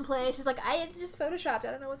tries to downplay. She's like, it's just photoshopped.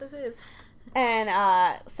 I don't know what this is. And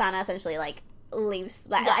Sana essentially, like, leaves.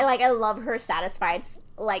 I love her satisfied,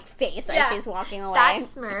 like, face as she's walking away. That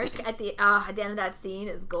smirk at the end of that scene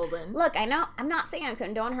is golden. Look, I know I'm not saying I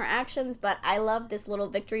condone her actions, but I love this little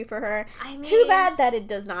victory for her. I mean, too bad that it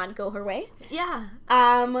does not go her way. Yeah.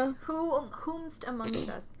 Whomst amongst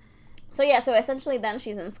us? So yeah, so essentially then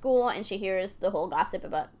she's in school and she hears the whole gossip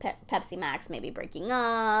about Pepsi Max maybe breaking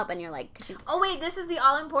up, and you're like... Oh wait, this is the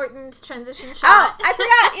all-important transition shot. Oh, I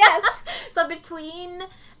forgot, yes! So between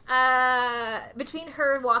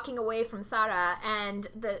her walking away from Sarah and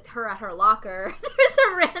her at her locker, there's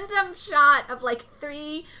a random shot of like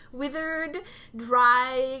 3 withered,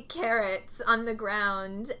 dry carrots on the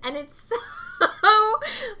ground, and it's so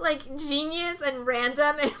like genius and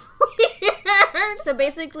random and weird. So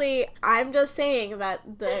basically, I'm just saying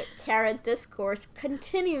that the carrot discourse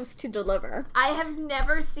continues to deliver. I have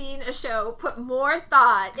never seen a show put more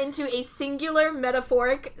thought into a singular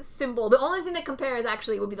metaphoric symbol. The only thing that compares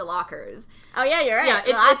actually would be the lockers. Oh yeah, you're right.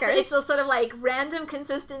 Yeah, it's a sort of like random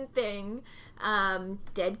consistent thing.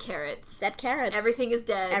 Dead carrots. Dead carrots. Everything is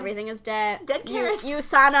dead. Everything is dead. Dead carrots.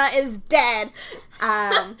 Sana is dead.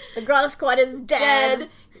 The girl squad is dead.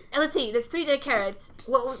 And let's see, there's 3 dead carrots.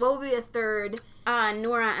 What would be a third?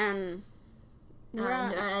 Noura and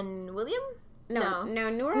William? No,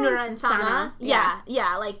 Noura and Sana. Yeah.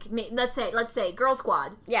 Like let's say girl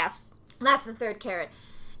squad. Yeah, that's the third carrot.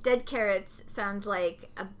 Dead carrots sounds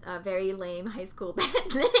like a very lame high school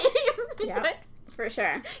band name. Yeah. For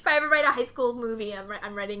sure. If I ever write a high school movie,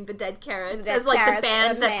 I'm writing The Dead Carrots as like the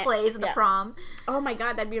band that plays at the prom. Oh my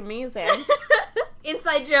god, that'd be amazing.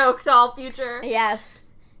 Inside joke to all future. Yes.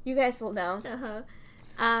 You guys will know. So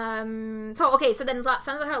then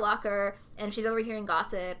Sana's at her locker, and she's overhearing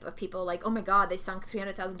gossip of people like, oh my god, they sunk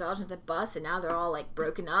 $300,000 into the bus, and now they're all like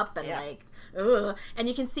broken up and like, ugh. And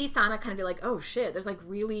you can see Sana kind of be like, oh shit, there's like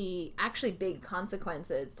really actually big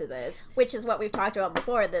consequences to this. Which is what we've talked about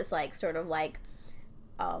before, this like sort of like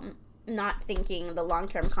not thinking the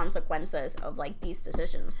long-term consequences of like these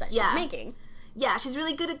decisions that she's making. Yeah, she's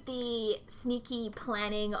really good at the sneaky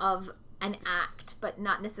planning of an act, but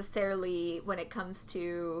not necessarily when it comes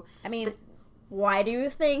to... I mean, why do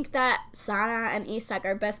you think that Sana and Isak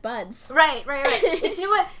are best buds? Right. It's, you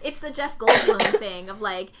know what? It's the Jeff Goldblum thing of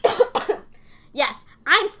like... Yes,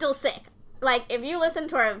 I'm still sick. Like, if you listen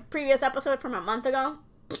to our previous episode from a month ago...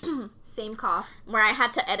 Same cough. Where I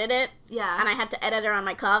had to edit it. Yeah. And I had to edit around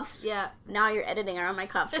my coughs. Yeah. Now you're editing around my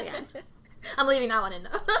coughs again. I'm leaving that one in,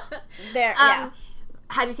 though. There, yeah.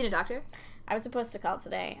 Have you seen a doctor? I was supposed to call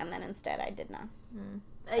today, and then instead I did not.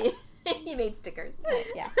 So. You made stickers.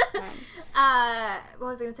 Yeah. What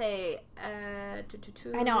was I going to say?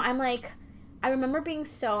 I know, I'm like... I remember being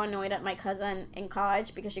so annoyed at my cousin in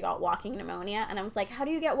college because she got walking pneumonia, and I was like, how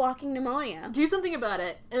do you get walking pneumonia? Do something about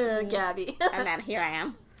it. Gabby. And then here I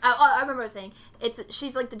am. I remember saying,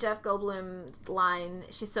 she's like the Jeff Goldblum line,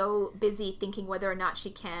 she's so busy thinking whether or not she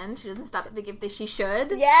can, she doesn't stop to think if she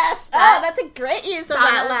should. Yes! That's a great use of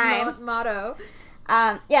that line. Motto.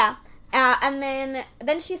 Yeah. And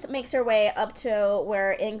then she makes her way up to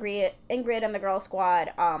where Ingrid and the girl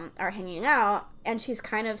squad are hanging out, and she's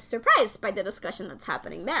kind of surprised by the discussion that's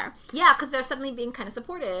happening there. Yeah, because they're suddenly being kind of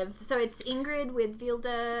supportive. So it's Ingrid with Vilde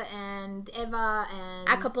and Eva and...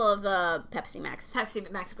 a couple of the Pepsi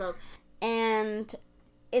Max girls. And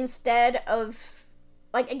instead of...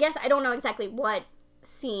 like, I guess I don't know exactly what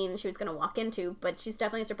scene she was going to walk into, but she's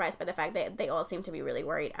definitely surprised by the fact that they all seem to be really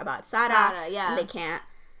worried about Sara. Yeah. And they can't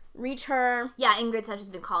reach her. Yeah, Ingrid says she's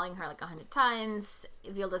been calling her like 100 times.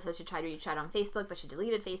 Vilde says she tried to reach out on Facebook, but she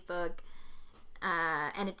deleted Facebook.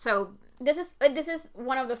 This is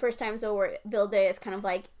one of the first times though where Vilde is kind of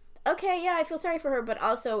like, okay, yeah, I feel sorry for her, but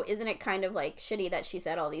also isn't it kind of like shitty that she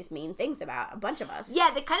said all these mean things about a bunch of us? Yeah,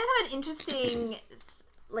 they kind of have an interesting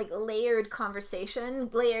like layered conversation,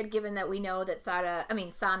 given that we know that Sana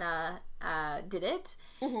did it.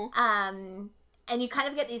 Mm-hmm. And you kind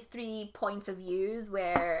of get these 3 points of views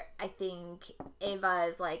where I think Eva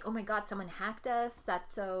is like, oh my god, someone hacked us.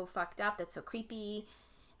 That's so fucked up. That's so creepy.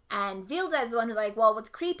 And Vilde is the one who's like, well, what's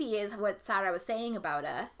creepy is what Sara was saying about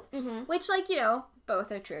us. Mm-hmm. Which, like, you know,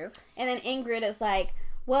 both are true. And then Ingrid is like,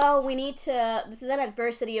 well, this is an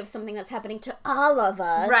adversity of something that's happening to all of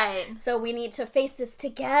us. Right. So we need to face this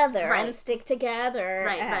together and stick together.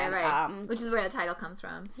 Right. Which is where the title comes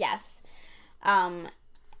from. Yes.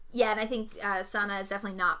 Yeah, and I think Sana is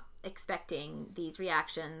definitely not expecting these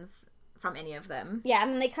reactions from any of them. Yeah,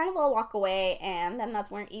 and then they kind of all walk away, and then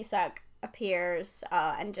that's when Isak appears,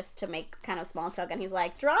 and just to make kind of small talk, and he's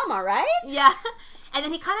like, drama, right? Yeah. And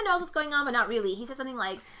then he kind of knows what's going on, but not really. He says something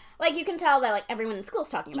like... like, you can tell that, like, everyone in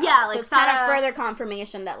school's talking about it. So it's kind of further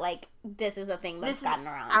confirmation that, like, this is a thing that's gotten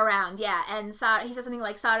around. Yeah. And Sara, he says something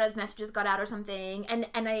like, Sara's messages got out or something, and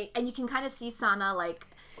you can kind of see Sana, like...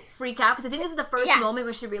 freak out, because I think this is the first moment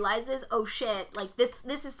where she realizes, oh shit, like this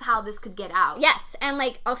is how this could get out. Yes, and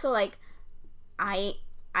like also like I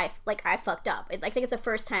fucked up. I think it's the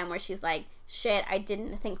first time where she's like, shit, I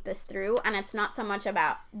didn't think this through, and it's not so much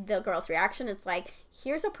about the girl's reaction. It's like,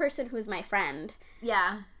 here's a person who's my friend.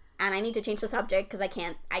 Yeah. And I need to change the subject because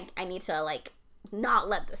I need to like not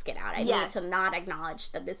let this get out. I need to not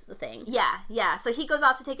acknowledge that this is the thing. Yeah. So he goes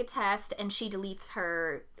off to take a test, and she deletes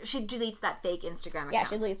that fake Instagram account. Yeah,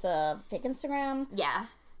 she deletes a fake Instagram. Yeah.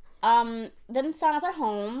 Then Sana's at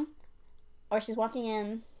home, or she's walking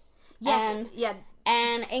in. Yes.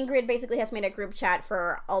 And Ingrid basically has made a group chat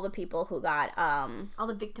for all the people who got all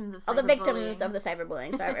the victims of cyberbullying. All the victims of the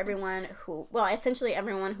cyberbullying. So everyone essentially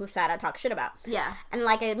everyone who Sara talks shit about. Yeah. And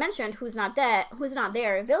like I mentioned, who's not there,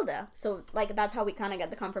 Vilde. So like that's how we kind of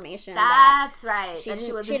get the confirmation that's right.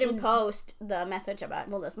 She didn't post the message about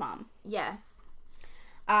Vilde's mom. Yes.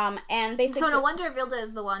 And basically, so no wonder Vilde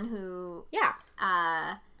is the one who. Yeah.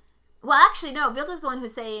 Well, actually, no. Vilde is the one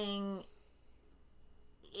who's saying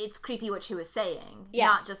it's creepy what she was saying,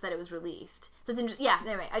 not just that it was released. So it's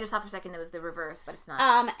anyway, I just thought for a second it was the reverse, but it's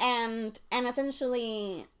not. And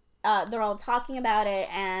essentially, they're all talking about it,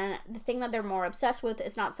 and the thing that they're more obsessed with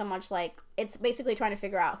is not so much like, it's basically trying to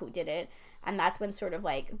figure out who did it, and that's when sort of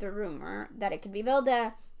like the rumor that it could be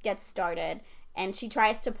Vilde gets started, And she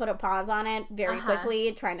tries to put a pause on it very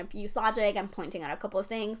quickly, trying to use logic and pointing out a couple of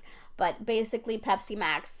things. But basically, Pepsi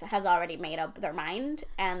Max has already made up their mind,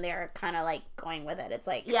 and they're kind of, like, going with it. It's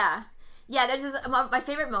like... Yeah. Yeah, there's this... My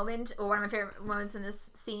favorite moment, or one of my favorite moments in this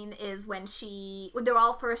scene, is when they're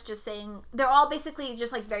all first just saying... They're all basically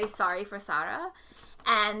just, like, very sorry for Sarah,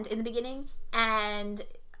 and in the beginning, and...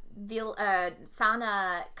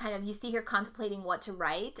 Sana kind of, you see her contemplating what to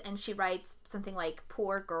write, and she writes something like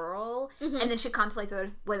 "poor girl," and then she contemplates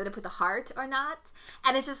whether to put the heart or not,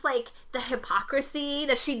 and it's just like the hypocrisy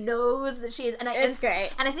that she knows that she is, and it's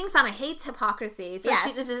great. And I think Sana hates hypocrisy, so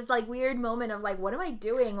this is like weird moment of like, what am I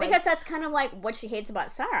doing? Like, because that's kind of like what she hates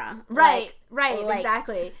about Sarah, right?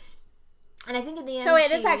 Exactly. And I think in the end, so it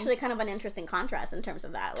is actually kind of an interesting contrast in terms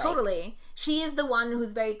of that. Like, totally. She is the one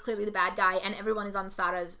who's very clearly the bad guy, and everyone is on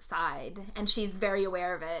Sarah's side, and she's very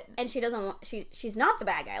aware of it. And she doesn't want, she's not the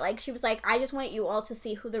bad guy. Like, she was like, I just want you all to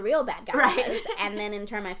see who the real bad guy is. And then in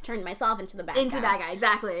turn, I've turned myself into the bad guy. Into the bad guy,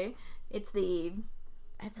 exactly. It's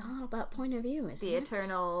all about point of view, isn't it?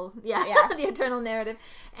 The eternal narrative.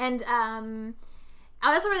 And,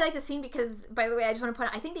 I also really like the scene because, by the way, I just want to point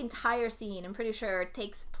out, I think the entire scene, I'm pretty sure,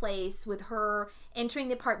 takes place with her entering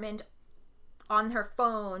the apartment on her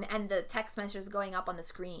phone and the text messages going up on the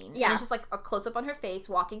screen. Yeah. And it's just like a close-up on her face,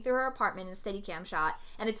 walking through her apartment in a Steadicam shot.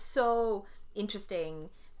 And it's so interesting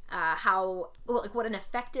what an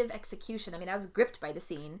effective execution. I mean, I was gripped by the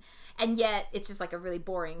scene. And yet, it's just like a really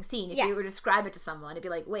boring scene. If you were to describe it to someone, it'd be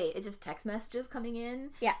like, wait, it's just text messages coming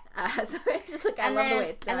in? Yeah. So it's just like, I love the way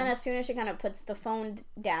it's done. And then as soon as she kind of puts the phone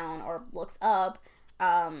down or looks up,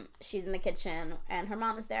 she's in the kitchen and her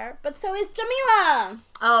mom is there. But so is Jamila!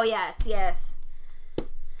 Oh, yes.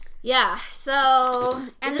 Yeah, so...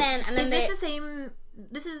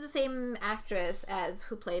 This is the same actress as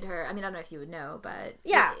who played her. I mean, I don't know if you would know, but...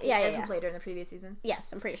 Who played her in the previous season.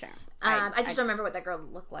 Yes, I'm pretty sure. I just don't remember what that girl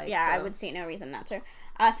looked like. Yeah, so. I would see no reason not to.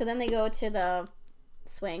 So then they go to the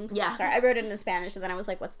swings. Yeah. Sorry, I wrote it in Spanish, and then I was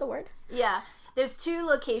like, what's the word? Yeah. There's two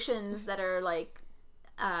locations that are, like,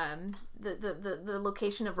 the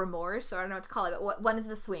location of remorse, or I don't know what to call it, but one is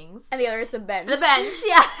the swings. And the other is the bench. The bench,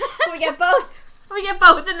 yeah. We get both. We get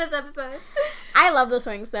both in this episode. I love the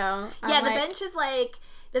swings, though. The bench is like...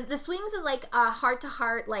 The swings is like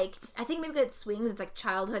heart-to-heart, like... I think maybe it's swings, it's like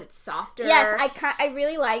childhood, it's softer. Yes, I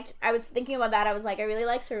really liked... I was thinking about that, I was like, I really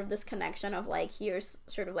like sort of this connection of, like, here's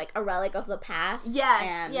sort of like a relic of the past. Yes,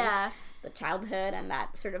 and the childhood and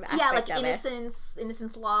that sort of aspect of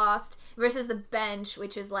innocence lost, versus the bench,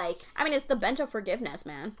 which is like... I mean, it's the bench of forgiveness,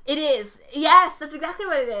 man. It is. Yes, that's exactly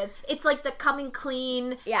what it is. It's like the coming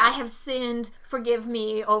clean, I have sinned, forgive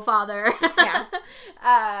me, oh Father. Yeah.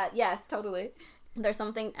 Yes, totally. There's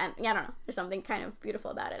something, and I don't know, there's something kind of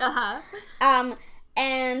beautiful about it. Uh-huh.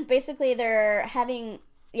 And basically they're having,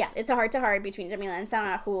 it's a heart-to-heart between Jamila and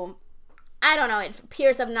Sana, who, I don't know, it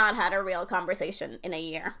appears have not had a real conversation in a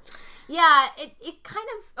year. Yeah, it kind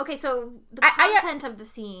of... Okay, so the content of the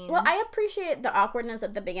scene... Well, I appreciate the awkwardness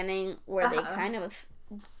at the beginning where they kind of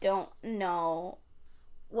don't know...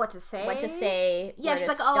 What to say? Yeah, she's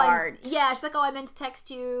like, she's like, I meant to text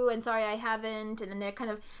you, and sorry I haven't. And then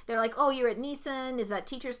they're like, oh, you're at Neeson. Is that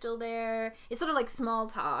teacher still there? It's sort of like small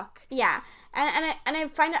talk. Yeah, and I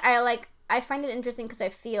find it interesting because I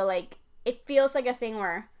feel like it feels like a thing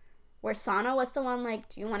where Sana was the one like,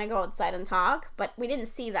 do you want to go outside and talk? But we didn't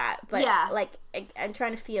see that. But like, I'm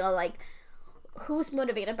trying to feel like who's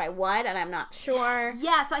motivated by what, and I'm not sure.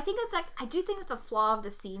 Yeah, so I think it's like, I do think it's a flaw of the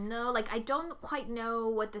scene, though. Like, I don't quite know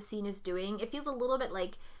what the scene is doing. It feels a little bit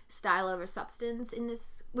like style over substance in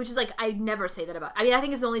this, which is like, I never say that about... I mean, I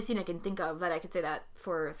think it's the only scene I can think of that I could say that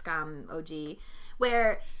for Scam OG,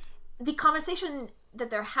 where the conversation that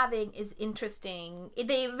they're having is interesting.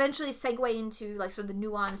 They eventually segue into, like, sort of the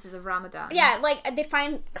nuances of Ramadan. Yeah, like, they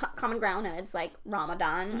find common ground, and it's, like,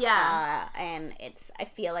 Ramadan. Yeah. And I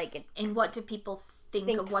feel like it... And what do people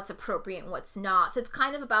think of what's appropriate and what's not? So it's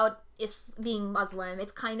kind of about being Muslim.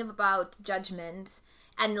 It's kind of about judgment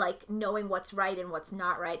and, like, knowing what's right and what's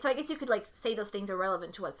not right. So I guess you could, like, say those things are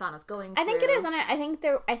relevant to what Sana's going through. I think it is, and I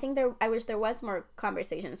think I wish there was more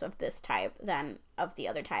conversations of this type than of the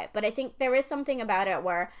other type. But I think there is something about it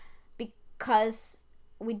where, because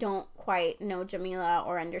we don't quite know Jamila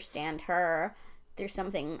or understand her, there's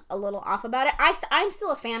something a little off about it. I'm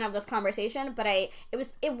still a fan of this conversation, but it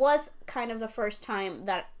was kind of the first time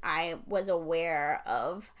that I was aware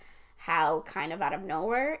of how kind of out of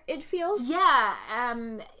nowhere it feels. Yeah,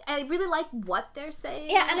 I really like what they're saying.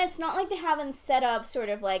 Yeah, and it's not like they haven't set up sort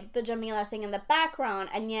of like the Jamila thing in the background,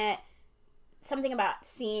 and yet something about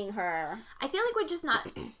seeing her. I feel like we're just not...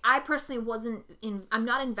 I personally I'm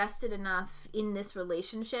not invested enough in this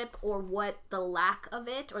relationship or what the lack of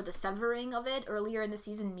it or the severing of it earlier in the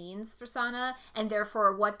season means for Sana, and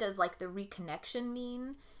therefore what does, like, the reconnection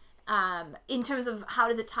mean? In terms of how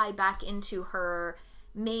does it tie back into her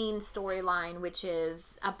main storyline, which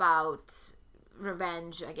is about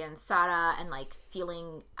revenge against Sarah and, like,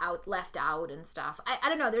 feeling left out and stuff. I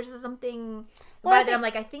don't know, there's just something about it that I'm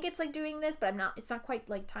like, I think it's, like, doing this, but it's not quite,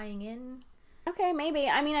 like, tying in. Okay, maybe.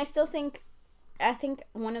 I mean, I think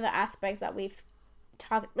one of the aspects that we've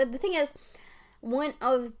talked, the thing is, one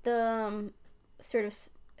of the sort of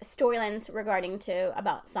storylines regarding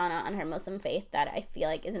about Sana and her Muslim faith that I feel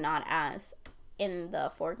like is not as in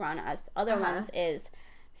the foreground as other ones is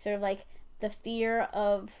sort of like the fear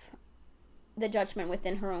of the judgment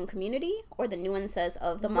within her own community or the nuances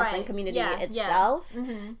of the Muslim community itself. Yeah.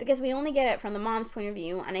 Mm-hmm. Because we only get it from the mom's point of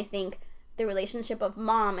view, and I think the relationship of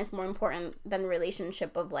mom is more important than the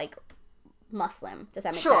relationship of, like, Muslim. Does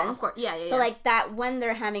that make sense? Sure, of course. Yeah. So, like, that when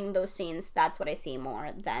they're having those scenes, that's what I see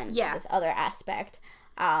more than this other aspect.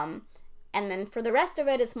 And then for the rest of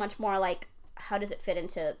it, it's much more like, how does it fit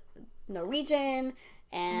into Norwegian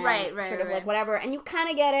and sort of like whatever. And you kind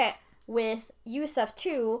of get it with Yusuf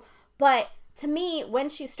too, but to me, when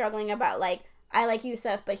she's struggling about, like, I like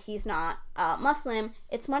Yusuf, but he's not Muslim,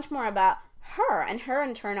 it's much more about her and her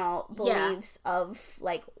internal beliefs of,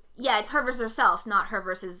 like... Yeah, it's her versus herself, not her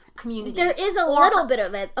versus community. There is a little bit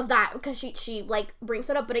of that, because she like, brings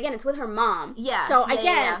it up, but again, it's with her mom. Yeah. So,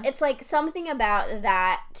 again, it's, like, something about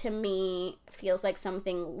that, to me, feels like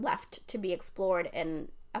something left to be explored in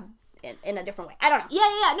a different way. I don't know.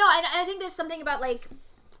 Yeah. No, I think there's something about, like...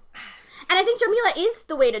 And I think Jamila is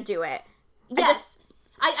the way to do it. Yes.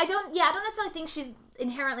 I don't necessarily think she's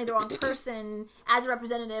inherently the wrong person as a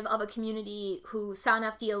representative of a community who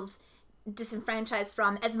Sana feels disenfranchised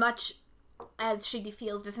from as much as she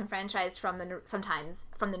feels disenfranchised from sometimes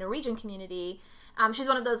from the Norwegian community. She's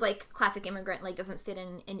one of those, like, classic immigrant, like, doesn't fit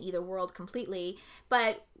in either world completely.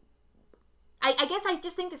 But I guess I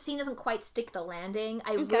just think the scene doesn't quite stick the landing.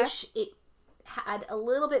 I wish it had a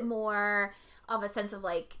little bit more of a sense of,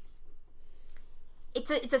 like, it's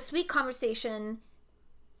a sweet conversation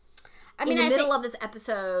in the middle of this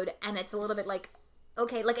episode, and it's a little bit like,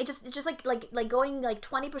 okay, like, it just like going, like,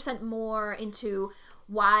 20% more into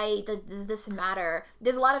why does this matter.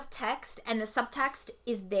 There's a lot of text, and the subtext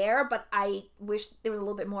is there, but I wish there was a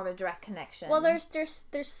little bit more of a direct connection. Well, there's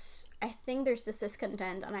I think there's this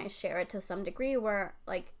discontent, and I share it to some degree, where,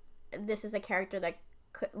 like, this is a character that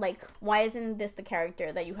like, why isn't this the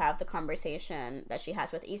character that you have the conversation that she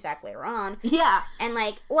has with Isak later on? Yeah. And,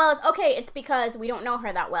 like, well, it's because we don't know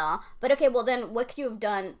her that well. But, okay, well, then what could you have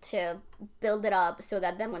done to build it up so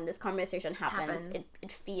that then when this conversation happens.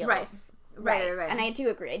 It feels... Right. And I do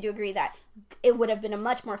agree that it would have been a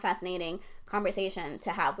much more fascinating conversation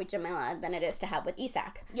to have with Jamila than it is to have with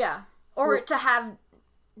Isak. Yeah. Or to have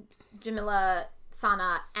Jamila...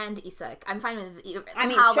 Sana and Isak. I'm fine with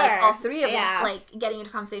somehow, like, all three of them, like, getting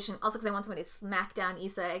into conversation. Also, because I want somebody to smack down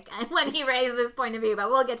Isak and when he raises his point of view, but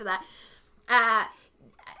we'll get to that.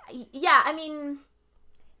 Yeah, I mean,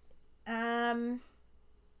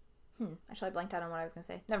 actually, I blanked out on what I was going to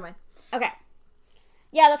say. Never mind. Okay.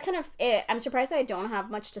 Yeah, that's kind of it. I'm surprised that I don't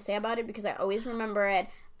have much to say about it, because I always remember it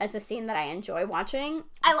as a scene that I enjoy watching.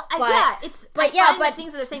 I find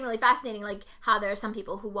things that they're saying really fascinating, like how there are some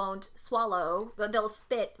people who won't swallow, but they'll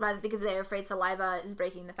spit rather because they're afraid saliva is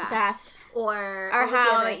breaking the fast. Or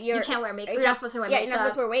how you can't wear makeup. You're not supposed to wear makeup. You're not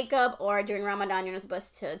supposed to wear makeup, or during Ramadan you're not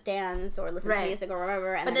supposed to dance or listen to music or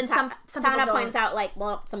whatever. And then some Sana points out, like,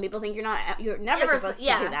 well, some people think you're never supposed to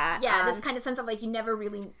do that. Yeah, this kind of sense of, like, you never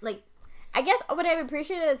really, like... I guess what I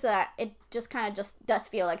appreciate is that it just kind of just does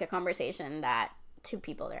feel like a conversation that two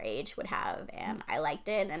people their age would have, and I liked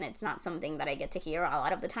it, and it's not something that I get to hear a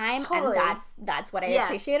lot of the time. Totally. And that's what I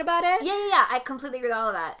appreciate about it. Yeah, I completely agree with all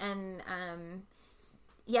of that. And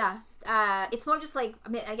it's more just like, I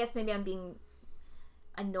mean, I guess maybe I'm being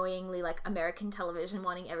annoyingly, like, American television,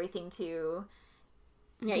 wanting everything to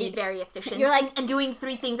be very efficient. You're like, and doing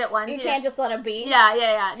three things at once. You can't just let it be.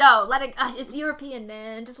 Yeah. No, let it. It's European,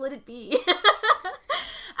 man. Just let it be.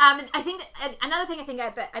 I think another thing I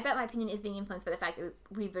bet my opinion is being influenced by the fact that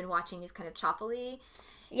we've been watching these kind of choppily.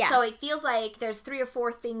 Yeah. So it feels like there's 3 or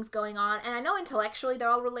 4 things going on, and I know intellectually they're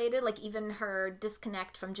all related. Like, even her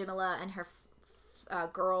disconnect from Jamila and her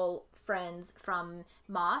girl friends from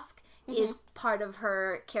Mosque is part of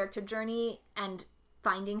her character journey and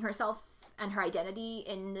finding herself and her identity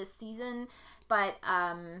in this season. But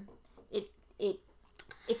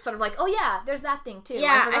it's sort of like, oh yeah, there's that thing too.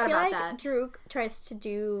 Yeah, I feel like that. Drew tries to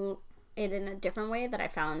do it in a different way that I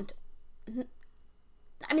found,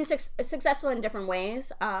 I mean, successful in different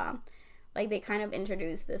ways. Like, they kind of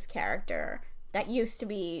introduced this character that used to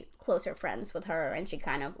be closer friends with her, and she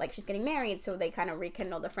kind of, like, she's getting married, so they kind of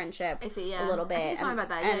rekindle the friendship a little bit. I think talking about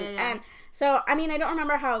that, and so, I mean, I don't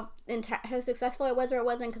remember how successful it was or it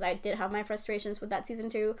wasn't, because I did have my frustrations with that season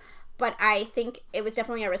 2, but I think it was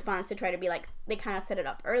definitely a response to try to be, like, they kind of set it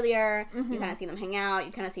up earlier, you kind of see them hang out,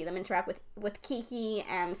 you kind of see them interact with Kiki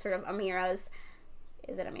and sort of Amira's,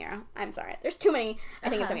 is it Amira? I'm sorry, there's too many, I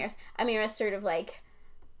think it's Amira's sort of, like,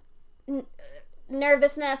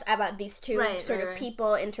 nervousness about these two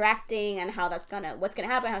people interacting and how what's gonna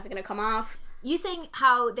happen, how's it gonna come off. You saying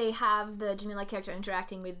how they have the Jamila character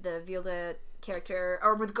interacting with the Vilde character,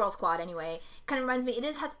 or with Girl Squad anyway, kind of reminds me,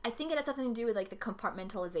 I think it has something to do with, like, the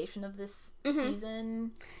compartmentalization of this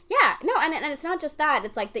season. Yeah, no, and it's not just that,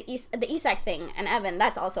 it's like the Isak thing and Evan,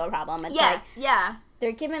 that's also a problem. It's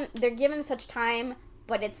they're given such time,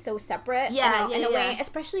 but it's so separate in a way,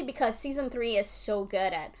 especially because season 3 is so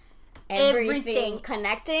good at everything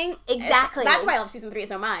connecting. Exactly. That's why I love season 3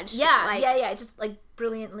 so much. Yeah, it's just, like,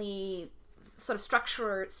 brilliantly sort of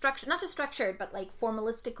structured, not just structured, but, like,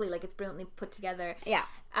 formalistically, like, it's brilliantly put together. Yeah.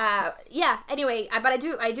 Anyway, but I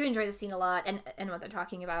do enjoy the scene a lot, and what they're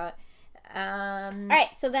talking about.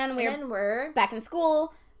 Alright, so then we're back in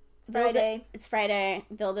school. It's Friday.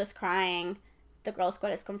 Vilda's crying. The Girl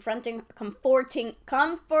Squad is comforting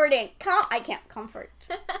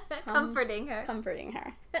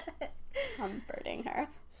her.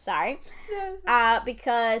 Sorry.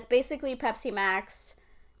 Because basically Pepsi Max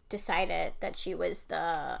decided that she was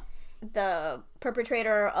the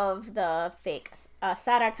perpetrator of the fake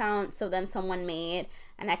SAT account, so then someone made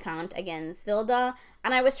an account against Vilde,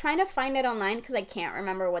 and I was trying to find it online because I can't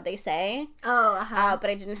remember what they say. But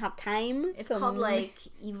I didn't have time. It's called, like,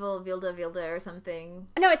 Evil Vilde or something.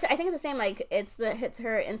 No, I think it's the same, like, it's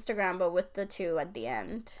her Instagram, but with the 2 at the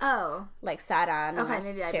end. Oh. Like, Sara. Okay,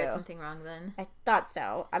 maybe I did something wrong then. I thought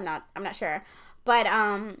so. I'm not sure. But,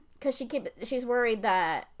 because she's worried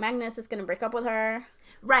that Magnus is going to break up with her.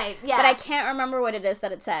 Right, yeah. But I can't remember what it is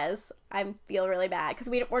that it says. I feel really bad, because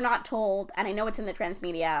we're not told, and I know it's in the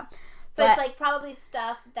transmedia. So it's, like, probably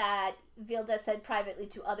stuff that Vilde said privately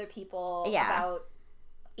to other people about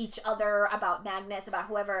each other, about Magnus, about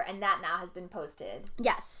whoever, and that now has been posted.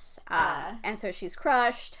 Yes. And so she's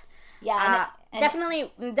crushed. Yeah.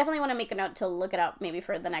 Definitely want to make a note to look it up maybe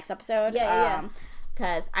for the next episode. Yeah.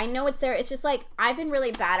 Because I know it's there. It's just, like, I've been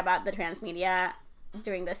really bad about the transmedia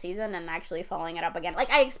during this season and actually following it up again. Like,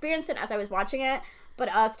 I experienced it as I was watching it, but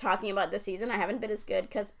us talking about this season, I haven't been as good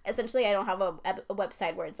because essentially I don't have a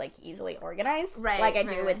website where it's, like, easily organized. Right. Like I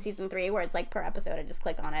do with season 3, where it's, like, per episode, I just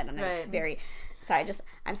click on it and it's very... So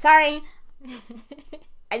I'm sorry.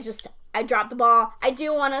 I dropped the ball. I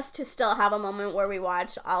do want us to still have a moment where we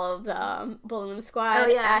watch all of the Balloon Squad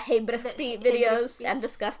Hey Briskbeat videos and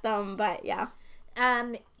discuss them, but yeah.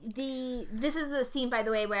 This is the scene, by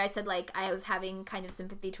the way, where I said, like, I was having kind of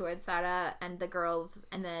sympathy towards Sara and the girls,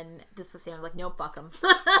 and then this was the scene, I was like, nope, fuck them.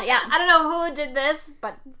 Yeah. I don't know who did this,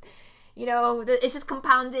 but, you know, it's just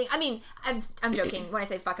compounding. I mean, I'm joking when I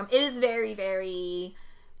say fuck them. It is very, very...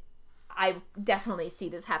 I definitely see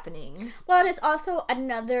this happening. Well, and it's also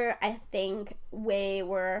another, I think, way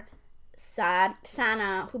where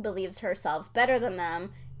Sana, who believes herself better than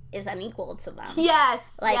them, is unequal to them.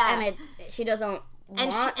 Yes. Like, and she doesn't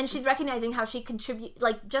and she's recognizing how she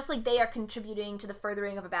like, just like they are contributing to the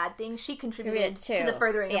furthering of a bad thing, she contributed to the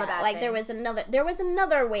furthering of a bad thing. There was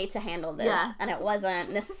another way to handle this, and it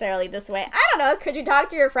wasn't necessarily this way. I don't know, could you talk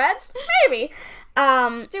to your friends? Maybe.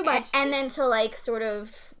 Too much. And then to, like, sort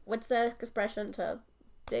of, what's the expression, to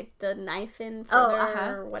stick the knife in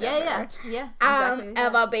further or whatever. Yeah, exactly.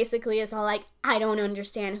 Eva basically is all like, I don't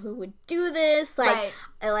understand who would do this. Like,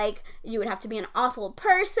 like, you would have to be an awful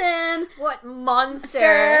person. What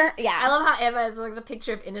monster. Yeah. I love how Eva is, like, the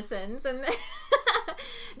picture of innocence. And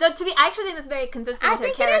though, I actually think that's very consistent with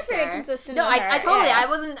her character. I think it is very consistent with her. I totally,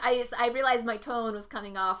 I realized my tone was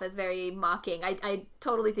coming off as very mocking. I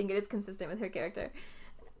totally think it is consistent with her character.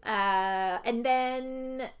 And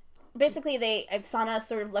then... Basically, Sana's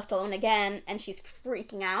sort of left alone again, and she's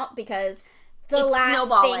freaking out because the last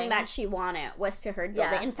thing that she wanted was to hurt Vilde.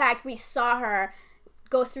 Yeah. In fact, we saw her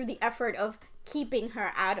go through the effort of keeping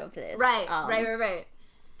her out of this. Right.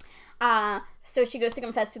 So she goes to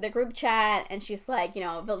confess to the group chat, and she's like, you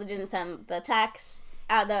know, Vilde didn't send the text,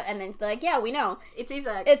 and then they're like, yeah, we know. It's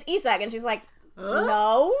Isak. And she's like,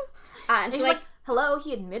 no. And she's like, hello,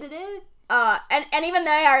 he admitted it? And even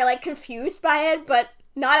they are, like, confused by it, but...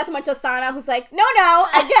 Not as much as Sana, who's like, no,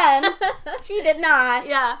 again. He did not.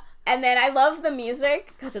 Yeah. And then I love the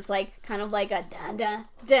music because it's like kind of like a dun dun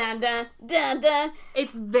dun dun dun dun.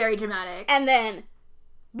 It's very dramatic. And then,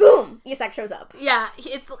 boom, Isak shows up. Yeah,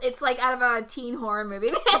 it's like out of a teen horror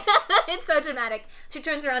movie. It's so dramatic. She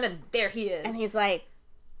turns around and there he is. And he's like,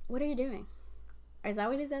 "What are you doing?" Or is that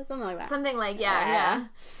what he says? Something like that. Something like yeah.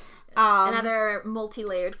 Another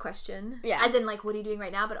multi-layered question. Yeah. As in, like, what are you doing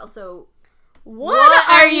right now? But also, what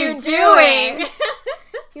are you doing?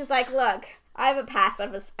 He's like, look, I have a past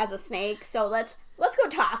as a snake, so let's go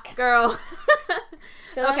talk, girl.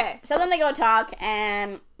 So then they go talk,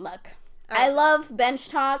 and look, I love bench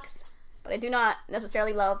talks, but I do not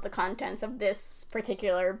necessarily love the contents of this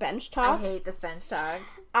particular bench talk. I hate this bench talk.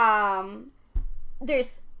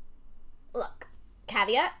 There's, look,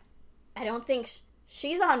 caveat, I don't think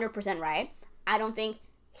she's 100% right. I don't think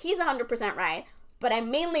he's 100% right. But I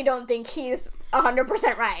mainly don't think he's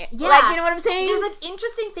 100% right. Yeah. Like, you know what I'm saying? There's, like,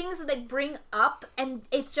 interesting things that they bring up, and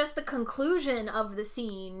it's just the conclusion of the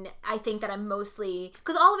scene, I think, that I'm mostly...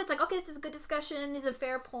 Because all of it's like, okay, this is a good discussion, these are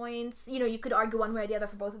fair points, you know, you could argue one way or the other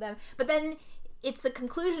for both of them. But then it's the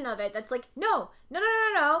conclusion of it that's like, no,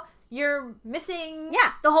 you're missing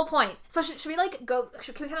the whole point. So should we, like, can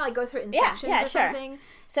we kind of, like, go through it in sections or something?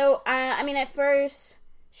 So, I mean, at first...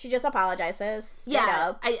 She just apologizes straight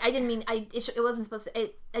up. I didn't mean it wasn't supposed to.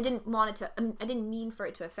 I didn't want it to. I didn't mean for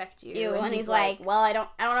it to affect you. And he's like, well, I don't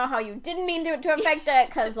know how you didn't mean to affect it,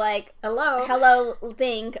 because like hello,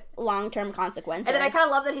 think long-term consequences. And then I kind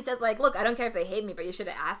of love that he says like, look, I don't care if they hate me, but you should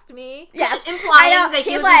have asked me. Yes, implying that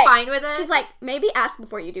he would be fine with it. He's like, maybe ask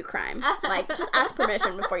before you do crime. Like, just ask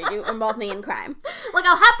permission before you do involve me in crime. Like,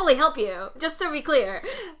 I'll happily help you, just to be clear.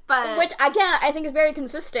 But which again, I think is very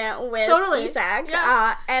consistent with Isak.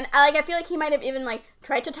 Yeah. And I feel like he might have even like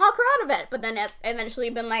tried to talk her out of it, but then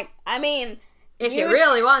eventually been like, I mean, if you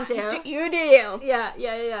really want to, you do you.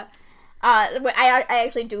 Yeah. I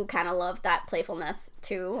actually do kind of love that playfulness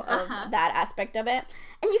too of that aspect of it,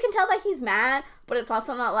 and you can tell that he's mad, but it's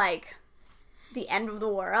also not like the end of the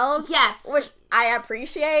world. Yes, which I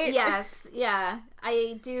appreciate. Yes, yeah,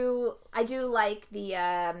 I do like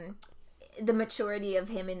the maturity of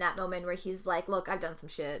him in that moment where he's like, look, I've done some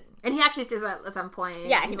shit. And he actually says that at some point.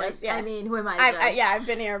 Yeah, he does, yeah. I mean, who am I to judge? I've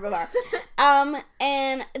been here before.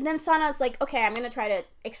 And then Sana's like, okay, I'm going to try to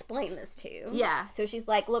explain this to you. Yeah. So she's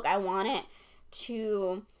like, look, I want it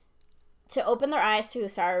to open their eyes to who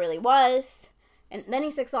Sarah really was. And then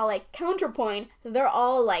he's all like, counterpoint, they're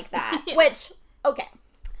all like that. Which, okay.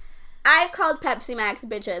 I've called Pepsi Max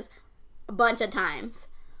bitches a bunch of times.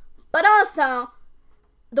 But also...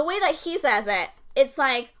 the way that he says it, it's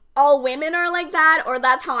like all women are like that, or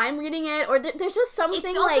that's how I'm reading it, or there's just something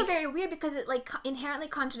like... It's also very weird because it, like, inherently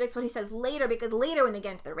contradicts what he says later, because later when they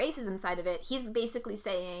get into the racism side of it, he's basically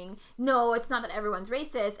saying, no, it's not that everyone's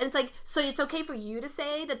racist. And it's like, so it's okay for you to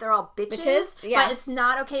say that they're all bitches? Yeah. But it's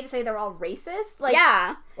not okay to say they're all racist? Like,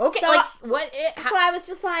 yeah. Okay, so, like, so I was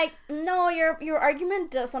just like, no, your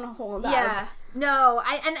argument doesn't hold up. Yeah. No,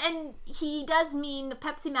 and he does mean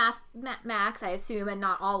Pepsi Max, I assume, and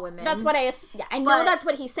not all women. That's what I know that's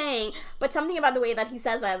what he's saying, but something about the way that he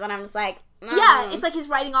says it, then I'm just like, yeah, it's like he's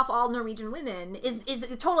writing off all Norwegian women, is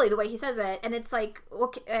totally the way he says it, and it's like,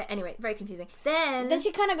 okay, anyway, very confusing. Then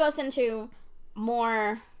she kind of goes into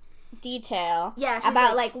more detail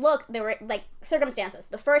about, like, look, there were, like, circumstances.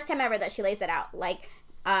 The first time ever that she lays it out, like,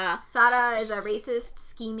 Sada is a racist,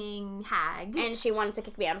 scheming hag. And she wanted to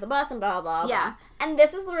kick me out of the bus and blah, blah, blah. Yeah. And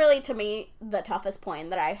this is really, to me, the toughest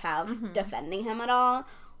point that I have defending him at all,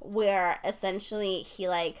 where essentially he,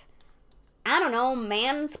 like, I don't know,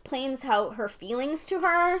 mansplains her feelings to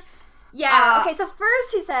her. Yeah, okay, so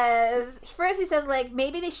first he says, like,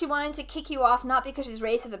 maybe she wanted to kick you off not because she's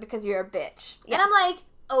racist, but because you're a bitch. Yeah. And I'm like,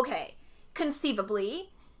 okay,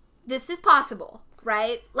 conceivably, this is possible.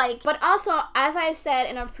 Right? Like, but also, as I said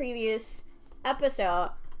in a previous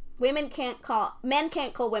episode, men can't call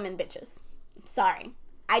women bitches. Sorry.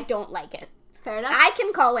 I don't like it. Fair enough. I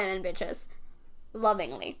can call women bitches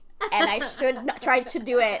lovingly. And I should try to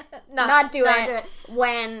do it, not do it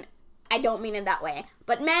when I don't mean it that way.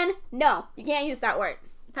 But men, no. You can't use that word.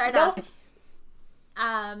 Fair enough. Nope.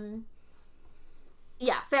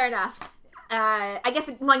 Yeah, fair enough. I guess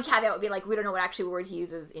one caveat would be like, we don't know what actual word he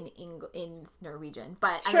uses in Norwegian,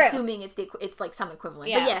 but I'm assuming it's like some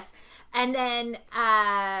equivalent. Yeah. But yes, and then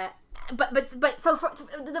but so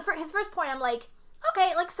for his first point, I'm like,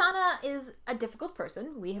 okay, like, Sana is a difficult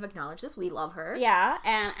person. We have acknowledged this. We love her. Yeah,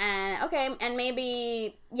 and okay, and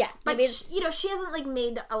maybe but she hasn't like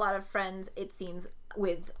made a lot of friends, it seems,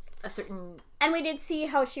 with a certain... And we did see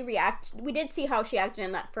how she reacted. We did see how she acted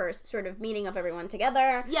in that first sort of meeting of everyone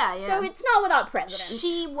together. Yeah. So it's not without precedent.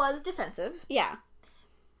 She was defensive. Yeah.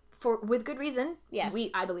 with good reason. Yes.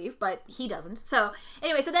 I believe, but he doesn't. So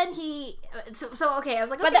anyway, so then he okay, I was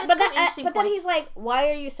like, okay, but then he's like, why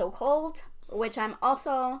are you so cold? Which I'm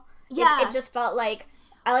also it just felt like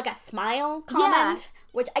a smile comment,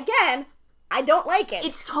 which again, I don't like it.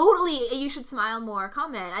 It's totally a you should smile more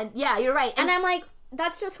comment. You're right. And I'm like,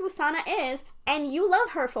 that's just who Sana is, and you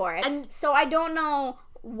love her for it. And so I don't know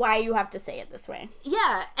why you have to say it this way.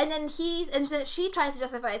 Yeah, and then she tries to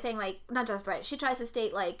justify it, saying, like, not justify it, she tries to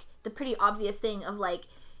state, like, the pretty obvious thing of, like,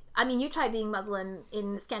 I mean, you try being Muslim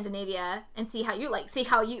in Scandinavia and see how you would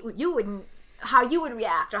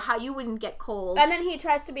react, or how you wouldn't get cold. And then he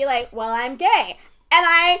tries to be like, well, I'm gay. And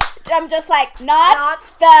I'm just like, not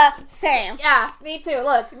the same. Yeah, me too.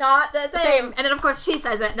 Look, not the same. And then, of course, she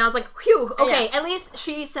says it, and I was like, whew, okay, at least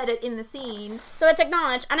she said it in the scene. So it's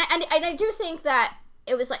acknowledged. And I do think that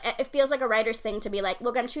it was like, it feels like a writer's thing to be like,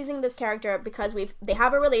 look, I'm choosing this character because they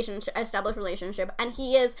have established relationship, and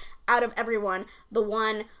he is, out of everyone, the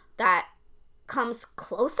one that comes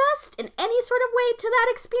closest in any sort of way to that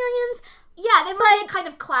experience. Yeah, they've really kind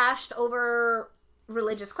of clashed over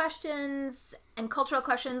religious questions and cultural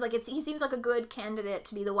questions. Like, he seems like a good candidate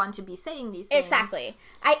to be the one to be saying these things. Exactly.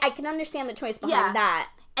 I can understand the choice behind that.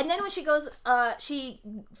 And then when she goes, she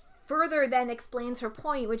further then explains her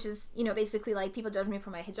point, which is, basically, like, people judge me for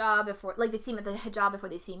my hijab before, like, they see me the hijab before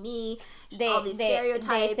they see me. All these stereotypes.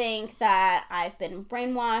 They think that I've been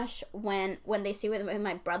brainwashed. When they see with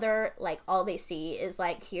my brother, like, all they see is,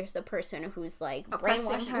 like, here's the person who's, like,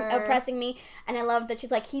 oppressing me. And I love that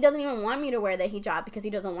she's like, he doesn't even want me to wear the hijab because he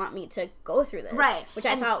doesn't want me to go through this. Right. Which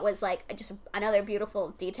I thought was, like, just another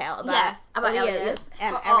beautiful detail about Elias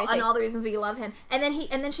and everything. And all the reasons we love him. And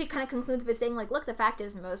then she kind of concludes by saying, like, look, the fact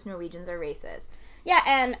is most Norwegians are racist. Yeah,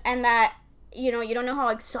 and that, you don't know how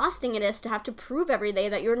exhausting it is to have to prove every day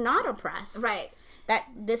that you're not oppressed. Right. That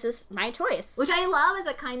this is my choice. Which I love as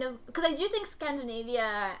a kind of, because I do think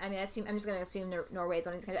Scandinavia, I mean, I'm just going to assume Norway is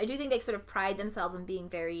one of these countries. I do think they sort of pride themselves on being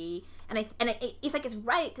very, it's like, it's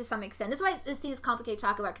right to some extent. This is why this scene is complicated to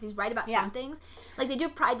talk about, because he's right about some things. Like, they do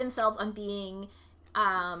pride themselves on being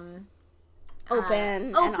open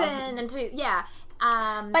and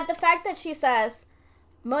but the fact that she says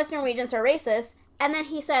most Norwegians are racist, and then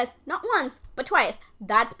he says not once but twice,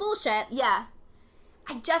 that's bullshit. Yeah,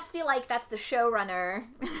 I just feel like that's the showrunner,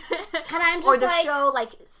 and I'm just or the show,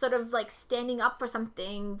 like, sort of like standing up for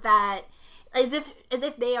something that, as if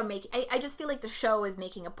they are making. I just feel like the show is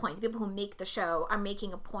making a point. The people who make the show are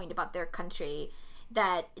making a point about their country,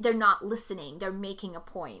 that they're not listening. They're making a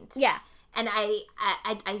point. Yeah. And I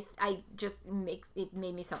just makes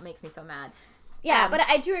me so mad. Yeah, but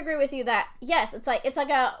I do agree with you that yes, it's like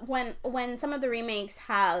when some of the remakes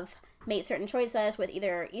have made certain choices with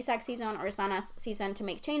either Isak season or Sana's season to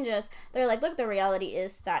make changes, they're like, look, the reality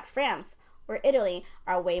is that France or Italy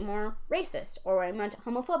are way more racist or way more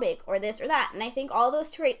homophobic or this or that, and I think all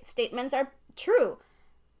those statements are true.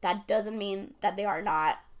 That doesn't mean that they are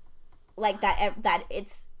not, like, that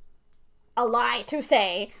it's a lie to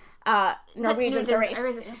say Norwegians are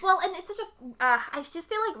racist. Well, and it's such a I just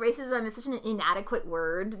feel like racism is such an inadequate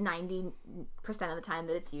word 90% of the time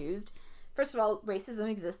that it's used. First of all, racism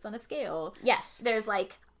exists on a scale. Yes. There's,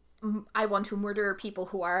 like, I want to murder people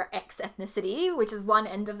who are X ethnicity, which is one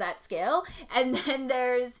end of that scale. And then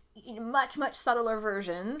there's much, much subtler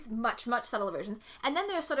versions. And then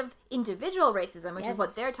there's sort of individual racism, which is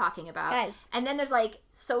what they're talking about. Guys. And then there's, like,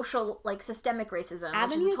 social, like, systemic racism,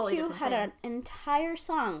 which is a totally different thing. Avenue Q had an entire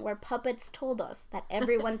song where puppets told us that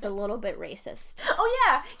everyone's a little bit racist. Oh,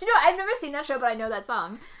 yeah. I've never seen that show, but I know that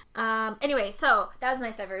song. Anyway, so that was a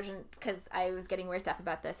nice diversion because I was getting worked up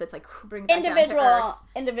about this. It's like, bring back individual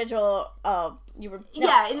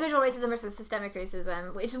racism versus systemic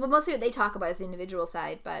racism, which is mostly what they talk about is the individual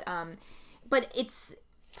side. But it's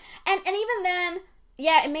and even then,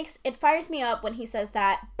 yeah, it fires me up when he says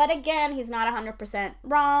that. But again, he's not 100%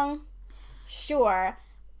 wrong. Sure,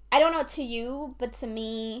 I don't know to you, but to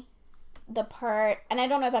me, the part, and I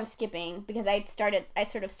don't know if I'm skipping because I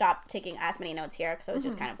sort of stopped taking as many notes here because I was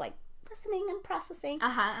just kind of like listening and processing.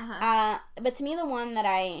 But to me, the one that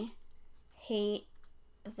I hate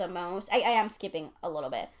the most, I am skipping a little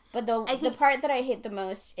bit, but the part that I hate the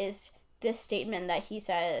most is this statement that he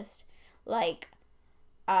says, like,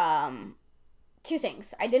 two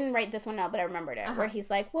things. I didn't write this one out, but I remembered it. Where he's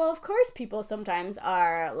like, well, of course people sometimes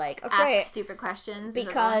are, like, afraid. Ask stupid questions.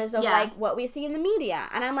 Because of, like, what we see in the media.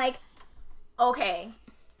 And I'm like, okay.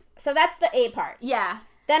 So that's the A part. Yeah.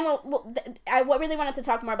 Then I really wanted to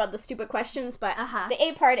talk more about the stupid questions, but the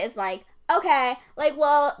A part is like, okay, like,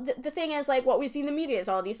 well, the thing is, like, what we see in the media is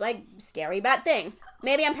all these, like, scary bad things.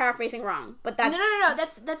 Maybe I'm paraphrasing wrong, but that's... No.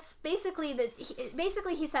 That's basically...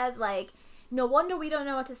 Basically, he says, like, no wonder we don't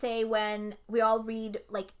know what to say when we all read,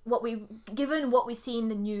 like, given what we see in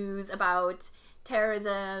the news about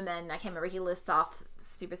terrorism, and I can't remember, he lists off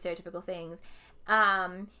stupid stereotypical things.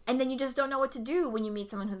 And then you just don't know what to do when you meet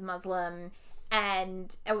someone who's Muslim,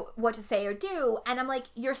 and what to say or do. And I'm like,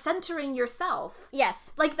 you're centering yourself.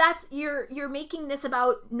 Yes. Like, that's, you're making this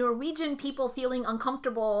about Norwegian people feeling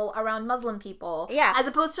uncomfortable around Muslim people. Yeah. As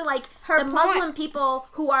opposed to, like, Muslim people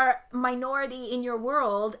who are minority in your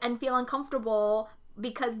world and feel uncomfortable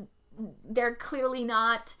because they're clearly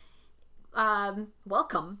not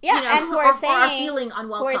welcome. Yeah, you know, and who are feeling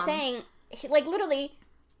unwelcome. Who are saying, like, literally,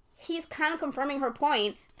 he's kind of confirming her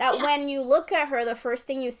point that when you look at her, the first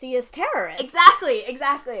thing you see is terrorists.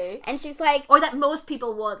 Exactly. And she's like... Or that most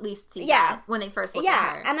people will at least see that when they first look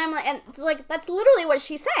at her. And I'm like, and like, that's literally what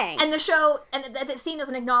she's saying. And the show, and the scene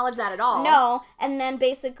doesn't acknowledge that at all. No, and then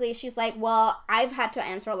basically she's like, well, I've had to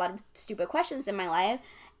answer a lot of stupid questions in my life.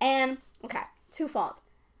 And, okay, twofold.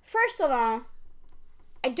 First of all,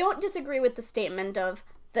 I don't disagree with the statement of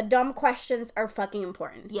the dumb questions are fucking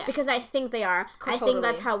important. Yes. Because I think they are. Totally. I think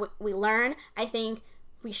that's how we learn. I think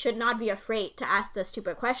we should not be afraid to ask the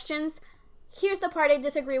stupid questions. Here's the part I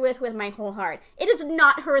disagree with my whole heart. It is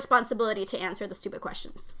not her responsibility to answer the stupid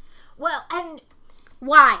questions. Well, and...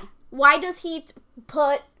 Why? Why does he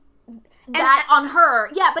put... that on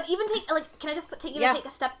her? Yeah, but even take, like, can I just take a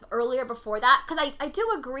step earlier before that? Because I do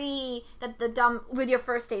agree that with your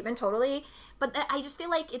first statement, totally, but I just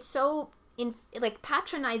feel like it's so...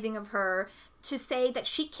 patronizing of her to say that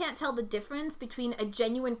she can't tell the difference between a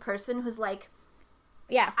genuine person who's like,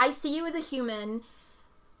 I see you as a human,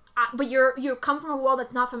 but you come from a world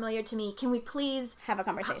that's not familiar to me. Can we please have a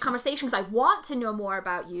conversation? Because I want to know more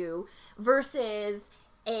about you, versus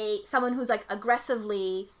someone who's like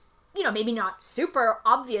aggressively, you know, maybe not super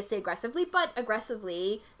obviously aggressively, but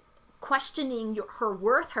aggressively questioning her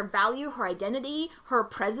worth, her value, her identity, her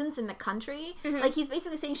presence in the country. Mm-hmm. Like, he's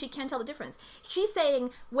basically saying she can't tell the difference. She's saying,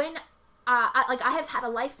 when I have had a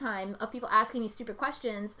lifetime of people asking me stupid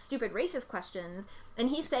questions, stupid racist questions, and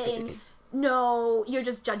he's saying, no, you're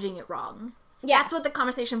just judging it wrong. Yeah. That's what the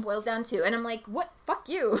conversation boils down to. And I'm like, what? Fuck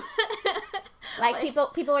you. like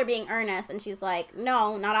people are being earnest, and she's like,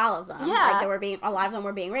 no, not all of them. Yeah. Like, a lot of them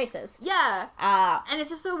were being racist. Yeah. And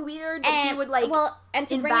it's just so weird that he would, like,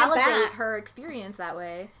 to invalidate her experience that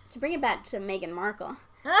way. To bring it back to Meghan Markle.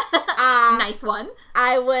 Nice one.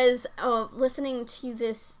 I was listening to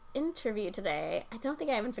this interview today. I don't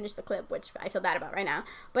think I haven't finished the clip, which I feel bad about right now.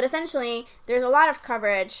 But essentially, there's a lot of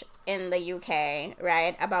coverage in the UK,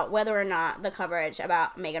 right, about whether or not the coverage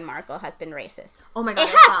about Meghan Markle has been racist. Oh my god, it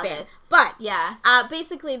has been. But yeah,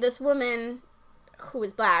 basically, this woman who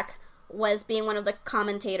is black was being one of the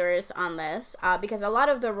commentators on this because a lot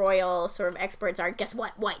of the royal sort of experts are, guess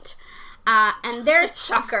what, white. And their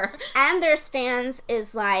shocker. And their stance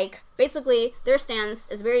is like, basically, their stance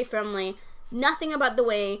is very firmly, nothing about the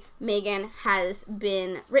way Meghan has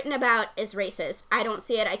been written about is racist. I don't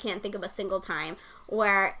see it. I can't think of a single time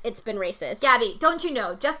where it's been racist. Gabby, don't you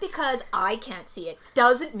know, just because I can't see it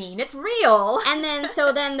doesn't mean it's real. And then,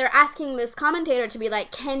 so then they're asking this commentator to be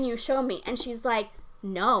like, can you show me? And she's like,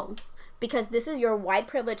 no, because this is your white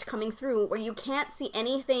privilege coming through where you can't see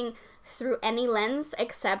anything through any lens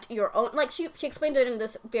except your own. Like, she explained it in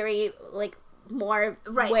this very, like, more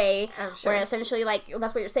way, where essentially, like,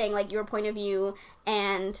 that's what you're saying, like, your point of view.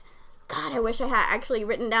 And God, I wish I had actually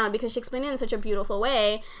written down, because she explained it in such a beautiful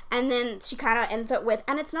way. And then she kind of ends it with,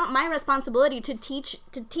 and it's not my responsibility to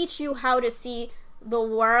teach you how to see the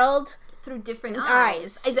world through different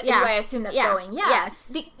eyes. Is where I assume that's going. Yeah.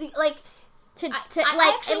 Yes. I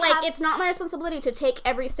it's not my responsibility to take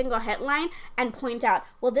every single headline and point out,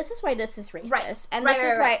 well, this is why this is racist, this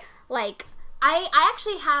is why, like. I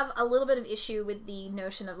actually have a little bit of issue with the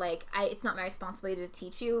notion of, like, it's not my responsibility to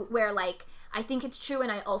teach you, where, like, I think it's true,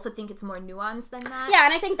 and I also think it's more nuanced than that. Yeah,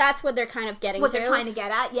 and I think that's what they're kind of getting what they're trying to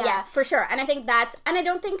get at, Yes, for sure. And I think and I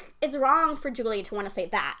don't think it's wrong for Julie to want to say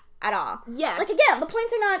that at all. Yes. Like, again, the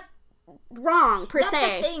points are not wrong, per se.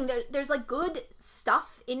 That's the thing. There's, like, good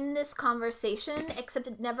stuff in this conversation, except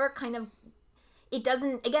it never kind of... It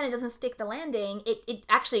doesn't stick the landing. It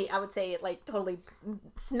actually, I would say, it, like, totally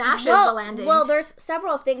smashes the landing. Well, there's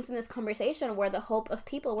several things in this conversation where the hope of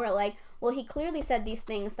people were like, well, he clearly said these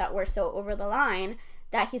things that were so over the line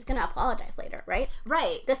that he's going to apologize later, right?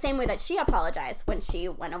 Right. The same way that she apologized when she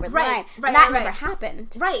went over the line. Right, that never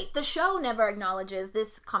happened. Right. The show never acknowledges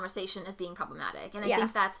this conversation as being problematic. And I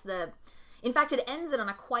think that's in fact, it ends it on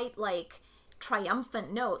a quite, like,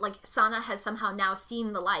 triumphant note, like Sana has somehow now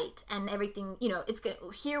seen the light, and everything, you know, it's good.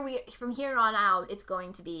 From here on out, it's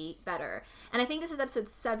going to be better. And I think this is episode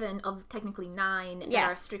 7 of technically 9 that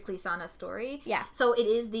are strictly Sana's story. Yeah. So it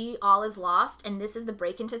is the all is lost, and this is the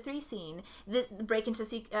break into 3 scene, the break into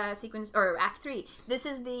sequence or act 3. This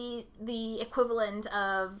is the equivalent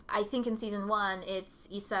of, I think in season 1, it's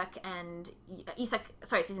season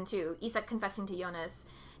 2, Isak confessing to Jonas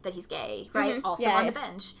that he's gay, right? Mm-hmm. Also on the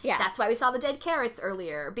bench. Yeah. That's why we saw the dead carrots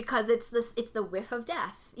earlier, because it's the whiff of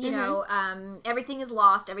death. You know, everything is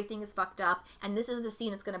lost, everything is fucked up, and this is the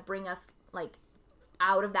scene that's going to bring us, like,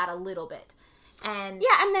 out of that a little bit. And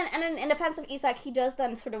yeah, and then in defense of Isak, he does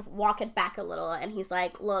then sort of walk it back a little, and he's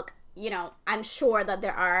like, look, you know, I'm sure that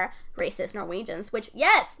there are racist Norwegians, which,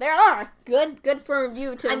 yes, there are. Good for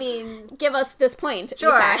you to give us this point.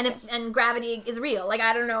 Sure, Isak. And gravity is real. Like,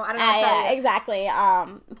 I don't know how to tell you. Exactly.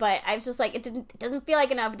 But I was just like, it doesn't feel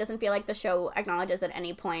like enough. It doesn't feel like the show acknowledges at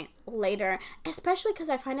any point later, especially because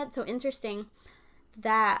I find it so interesting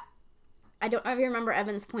that, I don't know if you remember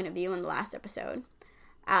Evan's point of view in the last episode,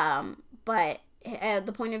 but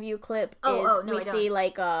the point of view clip we see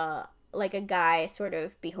like a guy sort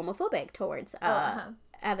of be homophobic towards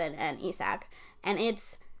Evan and Isak, and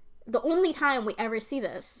it's the only time we ever see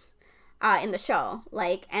this in the show.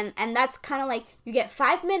 Like, and that's kind of like, you get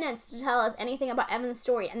 5 minutes to tell us anything about Evan's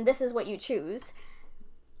story, and this is what you choose,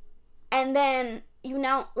 and then you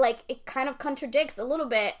now, like, it kind of contradicts a little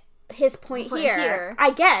bit his point here,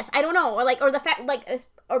 I guess. I don't know, or the fact, like,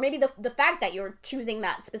 or maybe the fact that you're choosing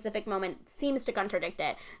that specific moment seems to contradict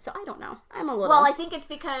it. So I don't know. I'm a little... Well, I think it's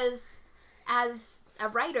because as a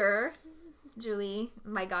writer, Julie,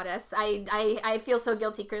 my goddess, I feel so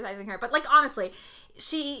guilty criticizing her. But, like, honestly,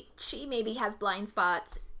 she maybe has blind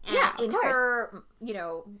spots in her, you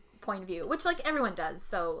know, point of view, which, like, everyone does.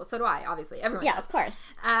 So do I, obviously. Everyone does. Of course.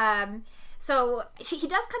 So he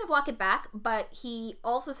does kind of walk it back, but he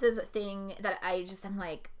also says a thing that I'm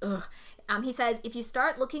like, ugh. He says, if you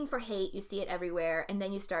start looking for hate, you see it everywhere, and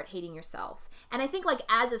then you start hating yourself. And I think, like,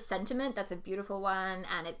 as a sentiment, that's a beautiful one,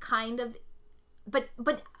 and it kind of, but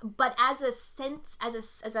as a sense,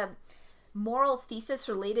 as a moral thesis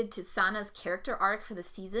related to Sana's character arc for the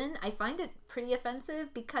season, I find it pretty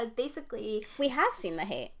offensive, because basically we have seen the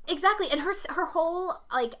hate. Exactly, and her whole,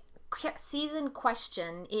 like, season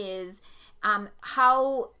question is,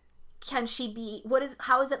 how can she be?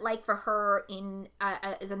 How is it like for her in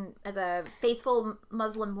as a faithful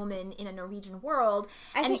Muslim woman in a Norwegian world?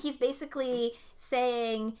 And he's basically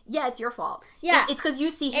saying, yeah, it's your fault. Yeah, it's because you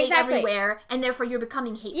see hate everywhere, and therefore you're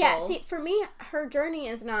becoming hateful. Yeah, see, for me, her journey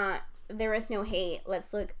is not, there is no hate,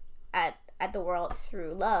 let's look at the world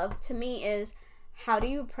through love. To me, is how do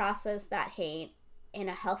you process that hate in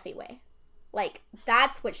a healthy way? Like,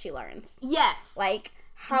 that's what she learns. Yes, like,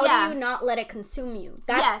 how do you not let it consume you?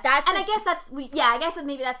 That's and I guess I guess that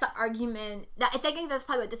maybe that's the argument. I think that's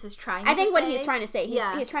probably what this is trying to say. I think what he's trying to say.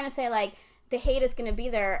 He's trying to say, like, the hate is going to be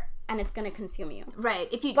there, and it's going to consume you. Right.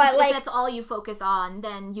 If that's all you focus on,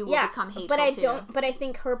 then you will become hateful But I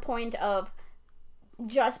think her point of,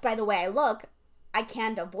 just by the way I look, I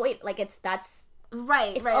can't avoid, like, it's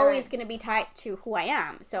always going to be tied to who I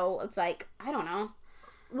am. So it's like, I don't know.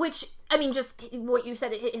 Which, I mean, just what you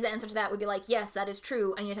said, his answer to that would be like, yes, that is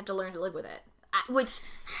true, and you have to learn to live with it. Which...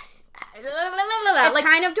 It's like,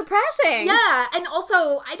 kind of depressing. Yeah, and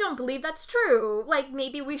also, I don't believe that's true. Like,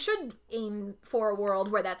 maybe we should aim for a world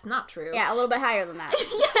where that's not true. Yeah, a little bit higher than that.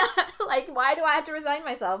 Yeah, like, why do I have to resign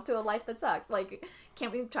myself to a life that sucks? Like,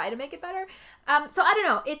 can't we try to make it better? So, I don't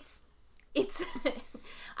know, it's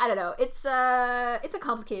I don't know. It's a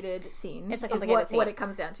complicated scene. It's a complicated scene. What it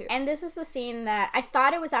comes down to. And this is the scene that I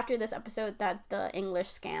thought it was after this episode that the English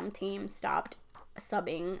scam team stopped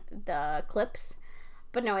subbing the clips.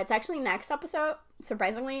 But no, it's actually next episode,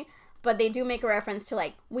 surprisingly. But they do make a reference to,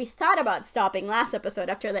 like, we thought about stopping last episode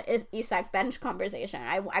after the Isak bench conversation.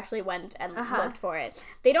 I actually went and looked for it.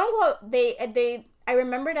 They don't go, I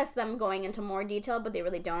remembered as them going into more detail, but they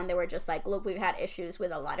really don't. They were just like, look, we've had issues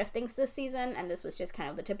with a lot of things this season, and this was just kind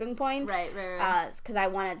of the tipping point. Right. Because I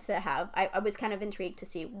wanted to have, I was kind of intrigued to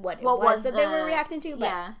see what it was that they were reacting to, but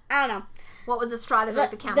I don't know. What was the straw that broke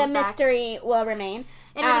the camel's back? The mystery will remain.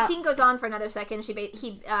 Anyway, the scene goes on for another second.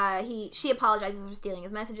 She apologizes for stealing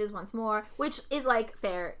his messages once more, which is, like,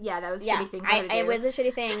 fair. Yeah, that was a shitty thing for her to do. It was a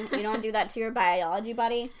shitty thing. You don't do that to your biology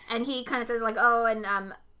buddy. And he kind of says, like,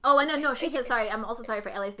 and then she says, sorry, I'm also sorry for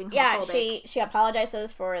Elias being homophobic. Yeah, she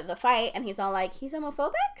apologizes for the fight, and he's all like, he's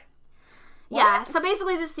homophobic? What? Yeah, so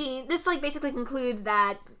basically this scene, basically concludes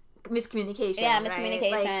that miscommunication. Yeah,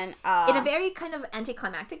 miscommunication. Right? In a very kind of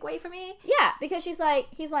anticlimactic way for me. Yeah, because he's like,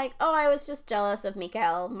 oh, I was just jealous of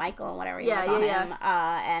Michael, whatever you call him.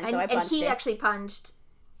 And so I punched him. And he actually punched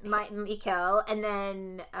Mikkel, and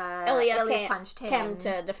then Ilias punched him. Came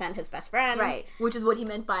to defend his best friend. Right, which is what he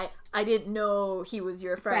meant by, I didn't know he was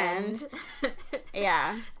your friend.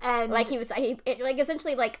 Yeah. And like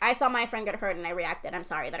essentially, like, I saw my friend get hurt and I reacted, I'm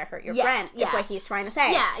sorry that I hurt your friend, is what he's trying to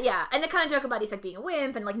say. Yeah. And they kind of joke about he's like being a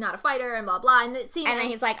wimp and like not a fighter and blah blah, and then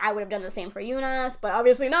he's like, I would have done the same for Eunice, but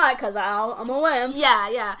obviously not, because I'm a wimp.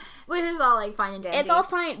 Yeah. Which is all like fine and dandy. It's all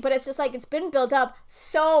fine, but it's just like, it's been built up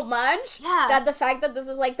so much that the fact that this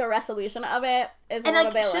is like the resolution of it is a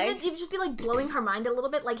little bit like... shouldn't it just be like blowing her mind a little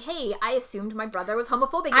bit? Like, hey, I assumed my brother was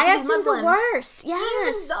homophobic because I he's assumed Muslim. The worst.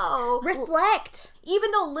 Yes. Reflect.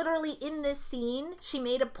 Even though literally in this scene, she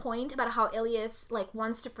made a point about how Ilias like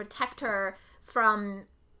wants to protect her from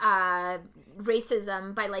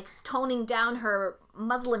racism by like toning down her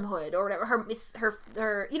Muslimhood or whatever, her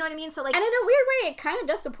you know what I mean? So like, and in a weird way, it kind of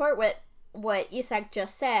does support what Isak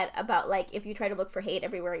just said about like, if you try to look for hate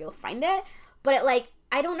everywhere, you'll find it. But it, like,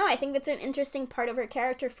 I don't know, I think that's an interesting part of her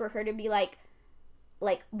character for her to be like,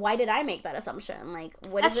 why did I make that assumption? Like,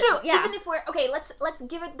 what that's is true. It? Yeah. Even if we're okay, let's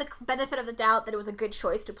give it the benefit of the doubt that it was a good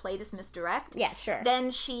choice to play this misdirect. Yeah, sure. Then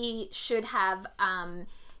she should have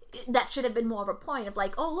that should have been more of a point of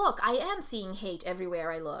like, oh look, I am seeing hate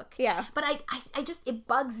everywhere I look. Yeah. But I just, it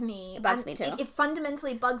bugs me. It bugs me too. It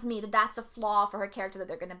fundamentally bugs me that that's a flaw for her character that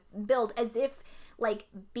they're going to build, as if like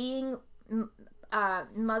being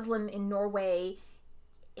Muslim in Norway,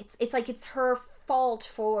 it's like it's her fault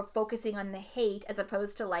for focusing on the hate as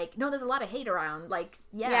opposed to like, no, there's a lot of hate around. Like,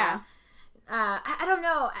 yeah. I don't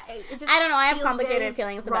know. I don't know. I have complicated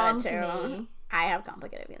feelings about it too. I have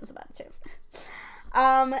complicated feelings about it too.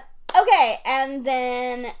 Okay, and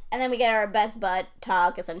then we get our best bud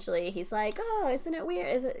talk. Essentially, he's like, "Oh, isn't it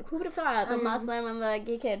weird? Who would have thought the Muslim and the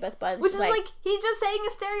gay kid best buds?" Which is like he's just saying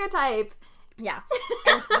a stereotype. Yeah,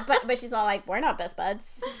 but she's all like, "We're not best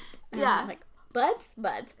buds." And I'm like, buds,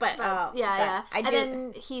 but yeah.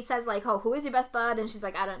 Then he says like, "Oh, who is your best bud?" And she's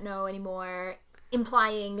like, "I don't know anymore,"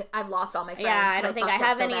 implying I've lost all my friends. Yeah, I don't think I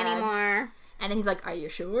have any anymore. And then he's like, "Are you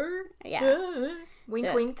sure?" Yeah.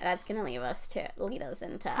 Wink, wink. That's gonna lead us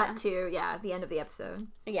into cut to the end of the episode.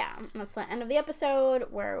 Yeah, that's the end of the episode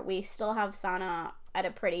where we still have Sana at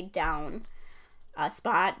a pretty down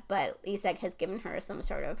spot, but Isak has given her some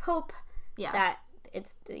sort of hope that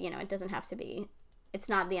it's it doesn't have to be. It's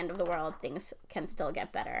not the end of the world. Things can still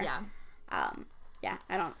get better. Yeah.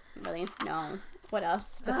 I don't really know what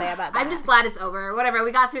else to say about that. I'm just glad it's over. Whatever.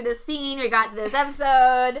 We got through this scene. We got through this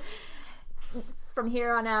episode. From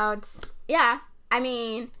here on out. Yeah. I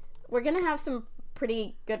mean, we're going to have some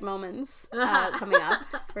pretty good moments coming up,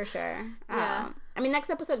 for sure. Yeah. I mean, next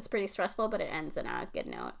episode is pretty stressful, but it ends in a good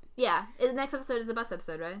note. Yeah. The next episode is the bus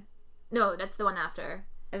episode, right? No, that's the one after.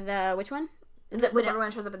 Which one? When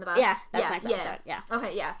everyone shows up in the bus? Yeah, that's next episode, yeah.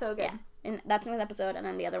 Okay, yeah, so good. Yeah. And that's the next episode, and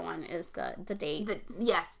then the other one is the date.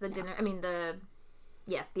 The dinner. I mean, the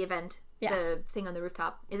event. Yeah. The thing on the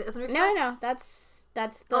rooftop. Is it on the rooftop? No, that's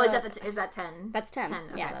the... Oh, is that 10? That's 10. 10,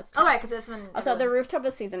 okay. Yeah, that's 10. Oh, right, because that's when... Also, the rooftop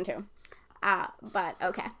is season 2. But,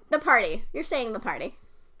 okay. The party. You're saying the party.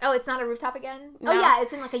 Oh, it's not a rooftop again? No. Oh, yeah,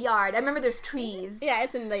 it's in, like, a yard. I remember there's trees. Yeah,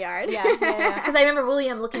 it's in the yard. Yeah. Because I remember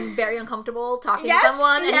William looking very uncomfortable talking to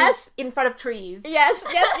someone, and he's in front of trees. Yes,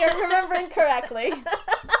 you're remembering correctly.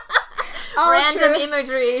 Random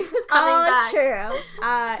imagery coming back. True.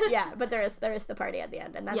 Yeah, but there is the party at the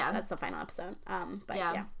end, and that's the final episode. But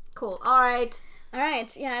yeah. Cool. All right.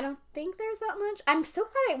 Yeah, I don't think there's that much. I'm so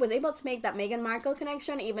glad I was able to make that Meghan Markle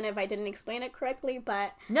connection, even if I didn't explain it correctly,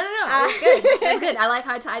 but... No, it was good. It was good. I like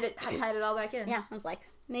how I tied it all back in. Yeah, I was like,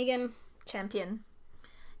 Meghan... Champion.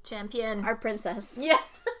 Our princess. Yeah.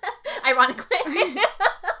 Ironically.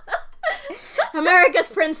 America's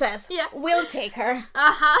princess. Yeah. We'll take her.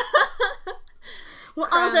 Uh-huh. We'll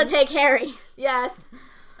also take Harry. Yes.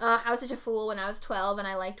 I was such a fool when I was 12 and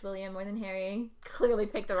I liked William more than Harry. Clearly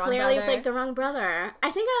picked the wrong brother. I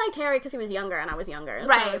think I liked Harry because he was younger and I was younger.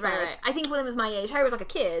 Right. I think William was my age. Harry was like a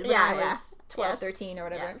kid when I was 12, 13 or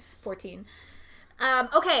whatever. 14.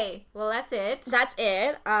 Okay. Well, that's it. That's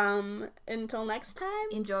it. Until next time.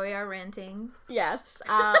 Enjoy our ranting. Yes.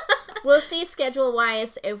 We'll see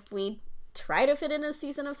schedule-wise if we try to fit in a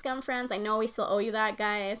season of Scum Friends. I know we still owe you that,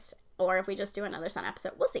 guys. Or if we just do another Sun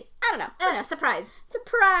episode. We'll see. I don't know. Surprise.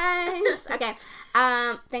 Okay.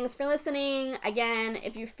 Thanks for listening. Again,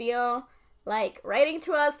 if you feel like writing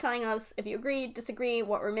to us, telling us if you agree, disagree,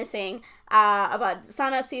 what we're missing about the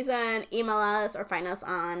Sana season, email us or find us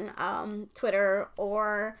on Twitter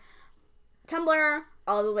or Tumblr.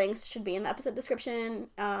 All the links should be in the episode description.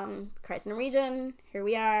 Christ in a Region, here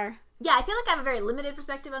we are. Yeah, I feel like I have a very limited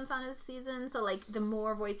perspective on Sana's season, so, like, the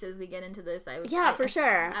more voices we get into this, I would... Yeah, for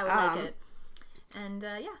sure. I would like it. And,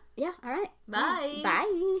 yeah. Yeah, all right. Bye.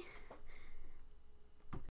 Bye.